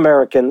telling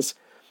Americans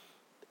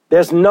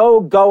there's no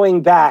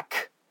going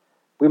back.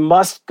 We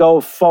must go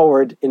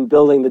forward in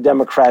building the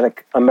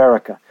democratic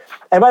America.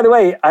 And by the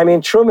way, I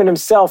mean, Truman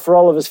himself, for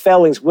all of his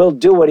failings, will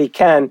do what he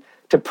can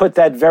to put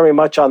that very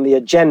much on the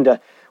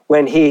agenda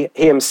when he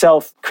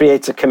himself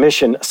creates a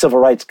commission, a civil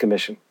rights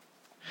commission.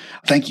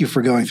 Thank you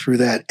for going through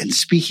that. And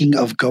speaking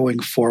of going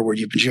forward,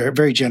 you've been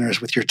very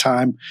generous with your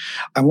time.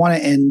 I want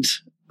to end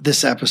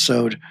this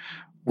episode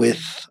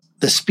with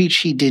the speech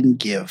he didn't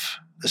give,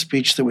 the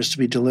speech that was to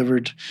be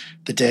delivered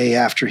the day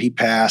after he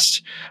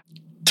passed.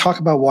 talk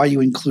about why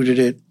you included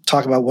it,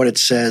 talk about what it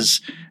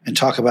says, and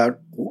talk about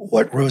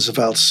what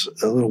Roosevelt's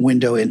a little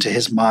window into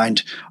his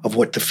mind of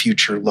what the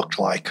future looked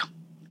like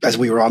as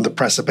we were on the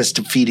precipice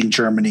defeating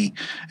Germany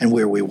and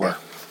where we were.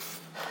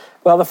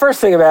 Well, the first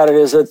thing about it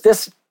is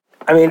that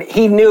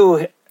he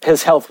knew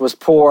his health was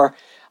poor.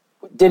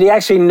 Did he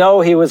actually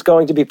know he was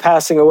going to be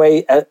passing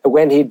away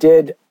when he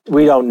did?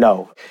 We don't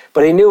know.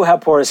 But he knew how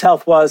poor his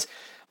health was.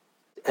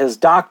 His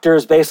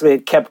doctors basically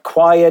had kept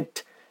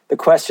quiet the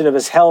question of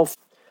his health.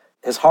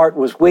 His heart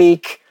was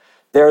weak.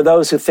 There are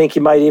those who think he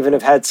might even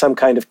have had some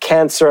kind of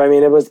cancer.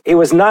 It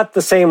was not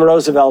the same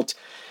Roosevelt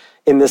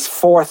in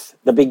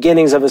the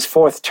beginnings of his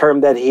fourth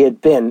term that he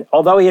had been.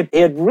 Although he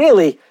had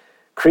really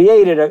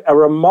created a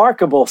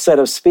remarkable set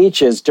of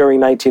speeches during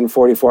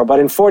 1944, but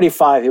in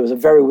 45 he was a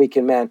very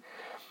weakened man.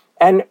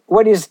 And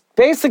what he's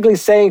basically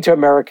saying to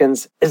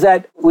Americans is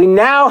that we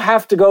now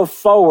have to go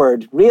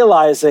forward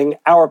realizing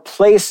our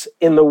place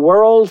in the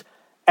world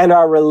and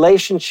our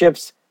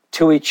relationships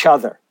to each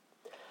other.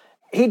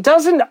 He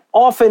doesn't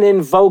often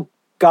invoke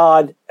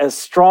God as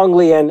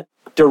strongly and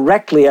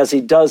directly as he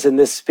does in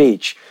this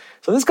speech.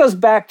 So this goes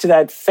back to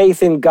that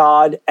faith in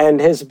God and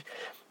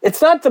he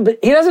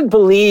doesn't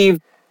believe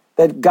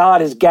that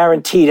God has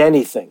guaranteed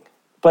anything,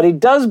 but he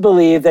does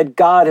believe that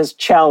God has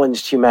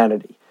challenged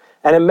humanity.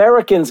 And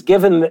Americans,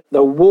 given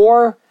the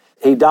war,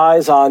 he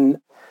dies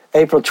on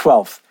April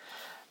 12th.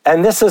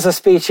 And this is a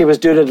speech he was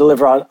due to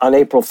deliver on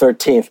April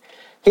 13th.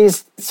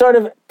 He's sort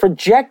of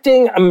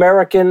projecting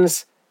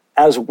Americans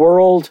as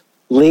world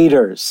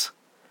leaders.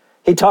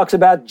 He talks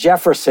about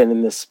Jefferson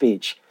in this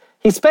speech.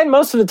 He spent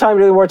most of the time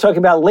during the war talking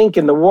about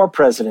Lincoln, the war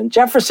president.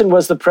 Jefferson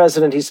was the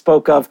president he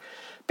spoke of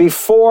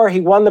before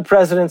he won the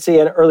presidency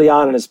and early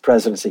on in his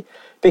presidency,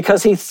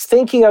 because he's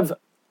thinking of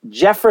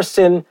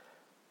Jefferson,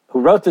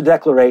 who wrote the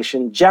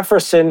Declaration,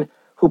 Jefferson,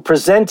 who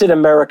presented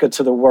America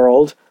to the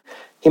world.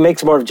 He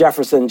makes more of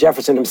Jefferson than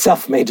Jefferson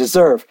himself may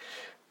deserve.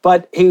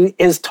 But he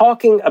is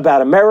talking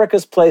about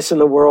America's place in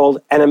the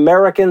world and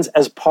Americans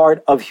as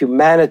part of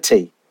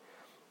humanity,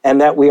 and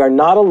that we are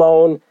not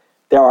alone.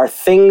 There are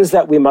things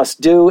that we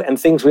must do and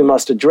things we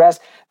must address.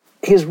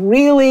 He's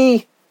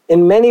really,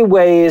 in many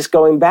ways,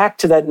 going back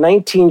to that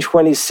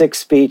 1926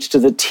 speech to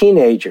the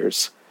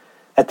teenagers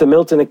at the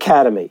Milton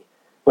Academy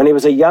when he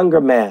was a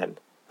younger man,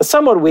 a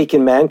somewhat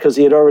weakened man because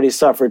he had already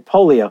suffered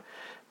polio.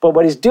 But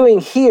what he's doing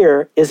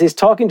here is he's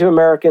talking to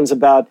Americans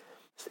about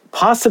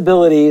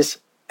possibilities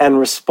and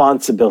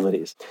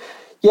responsibilities.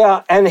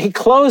 Yeah, and he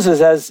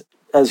closes,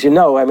 as you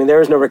know,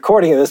 there is no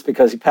recording of this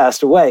because he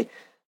passed away.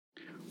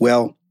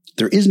 Well,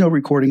 there is no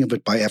recording of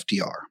it by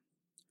FDR,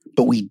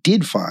 but we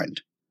did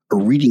find a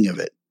reading of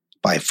it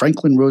by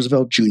Franklin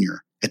Roosevelt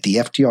Jr. at the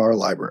FDR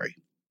Library.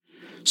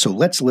 So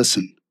let's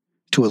listen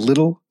to a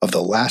little of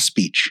the last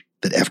speech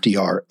that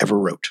FDR ever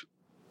wrote.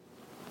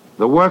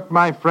 The work,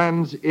 my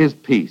friends, is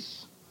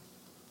peace,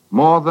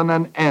 more than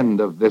an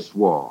end of this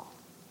war.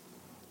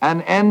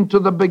 An end to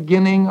the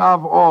beginning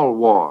of all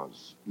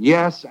wars.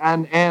 Yes,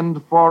 an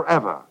end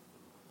forever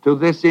to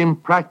this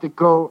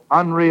impractical,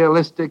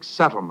 unrealistic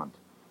settlement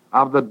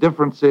of the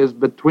differences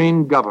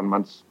between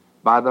governments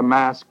by the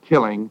mass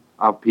killing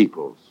of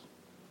peoples.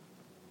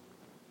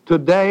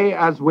 Today,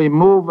 as we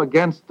move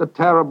against the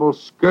terrible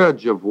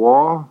scourge of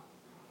war,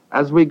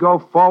 as we go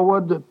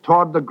forward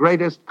toward the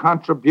greatest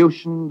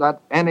contribution that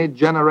any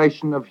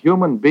generation of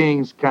human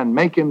beings can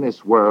make in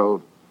this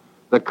world,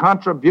 the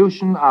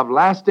contribution of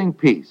lasting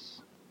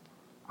peace,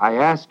 I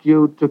ask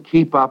you to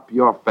keep up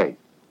your faith.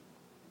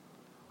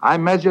 I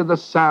measure the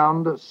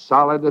sound,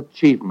 solid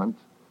achievement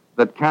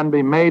that can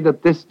be made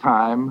at this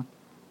time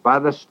by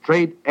the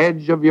straight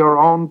edge of your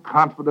own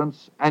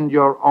confidence and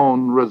your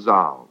own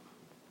resolve.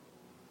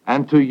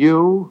 And to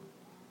you,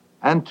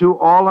 and to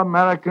all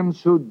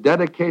Americans who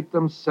dedicate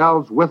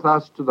themselves with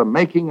us to the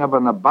making of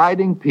an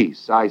abiding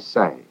peace, I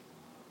say,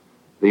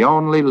 the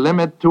only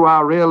limit to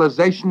our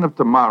realization of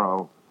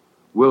tomorrow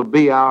will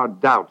be our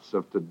doubts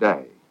of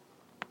today.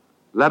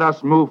 Let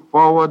us move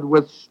forward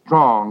with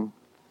strong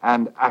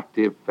and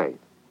active faith.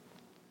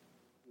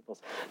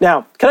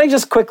 Now, can I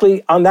just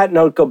quickly, on that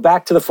note, go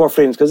back to the four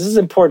freedoms, because this is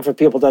important for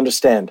people to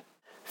understand.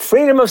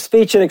 Freedom of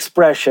speech and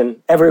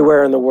expression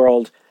everywhere in the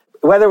world.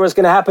 Whether it was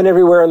going to happen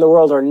everywhere in the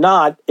world or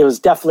not, it was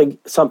definitely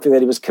something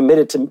that he was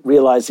committed to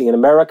realizing in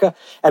America,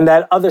 and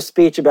that other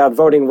speech about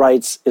voting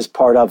rights is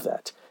part of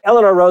that.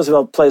 Eleanor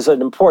Roosevelt plays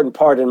an important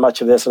part in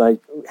much of this, and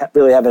I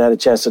really haven't had a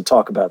chance to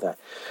talk about that.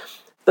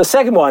 The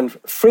second one,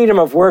 freedom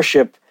of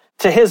worship,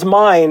 to his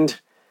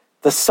mind,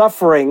 the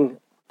suffering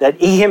that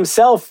he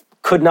himself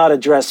could not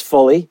address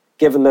fully,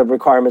 given the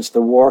requirements of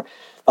the war,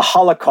 the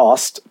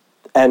Holocaust,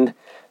 and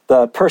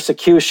the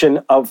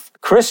persecution of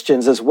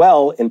Christians as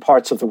well in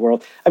parts of the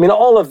world.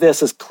 All of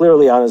this is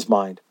clearly on his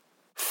mind.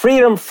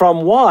 Freedom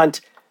from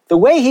want, the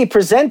way he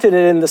presented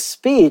it in the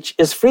speech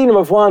is freedom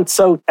of want,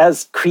 so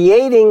as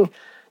creating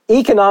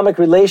economic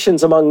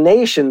relations among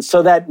nations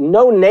so that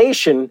no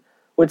nation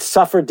would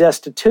suffer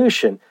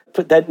destitution,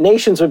 that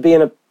nations would be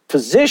in a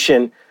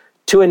position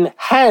to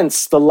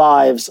enhance the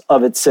lives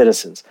of its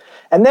citizens.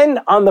 And then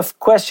on the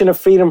question of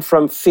freedom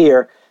from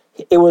fear,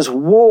 It was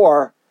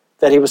war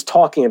that he was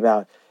talking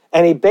about.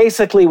 And he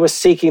basically was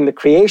seeking the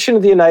creation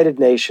of the United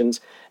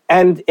Nations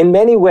and, in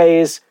many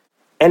ways,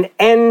 an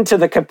end to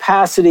the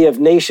capacity of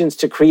nations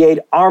to create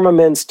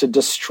armaments to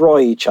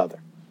destroy each other.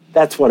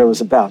 That's what it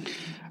was about.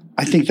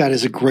 I think that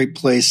is a great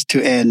place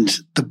to end.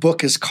 The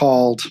book is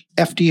called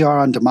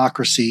FDR on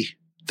Democracy,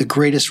 The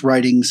Greatest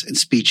Writings and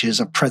Speeches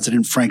of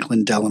President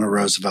Franklin Delano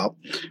Roosevelt.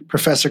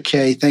 Professor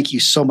Kaye, thank you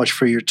so much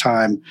for your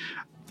time.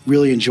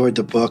 Really enjoyed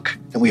the book,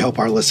 and we hope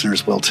our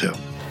listeners will too.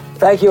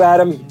 Thank you,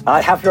 Adam. I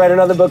have to write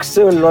another book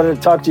soon in order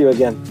to talk to you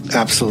again.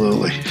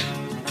 Absolutely.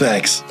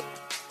 Thanks.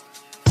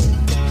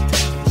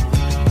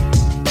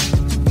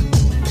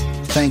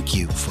 Thank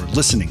you for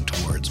listening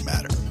to Words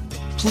Matter.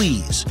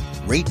 Please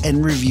rate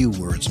and review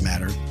Words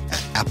Matter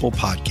at Apple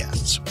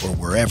Podcasts or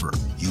wherever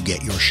you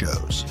get your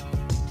shows.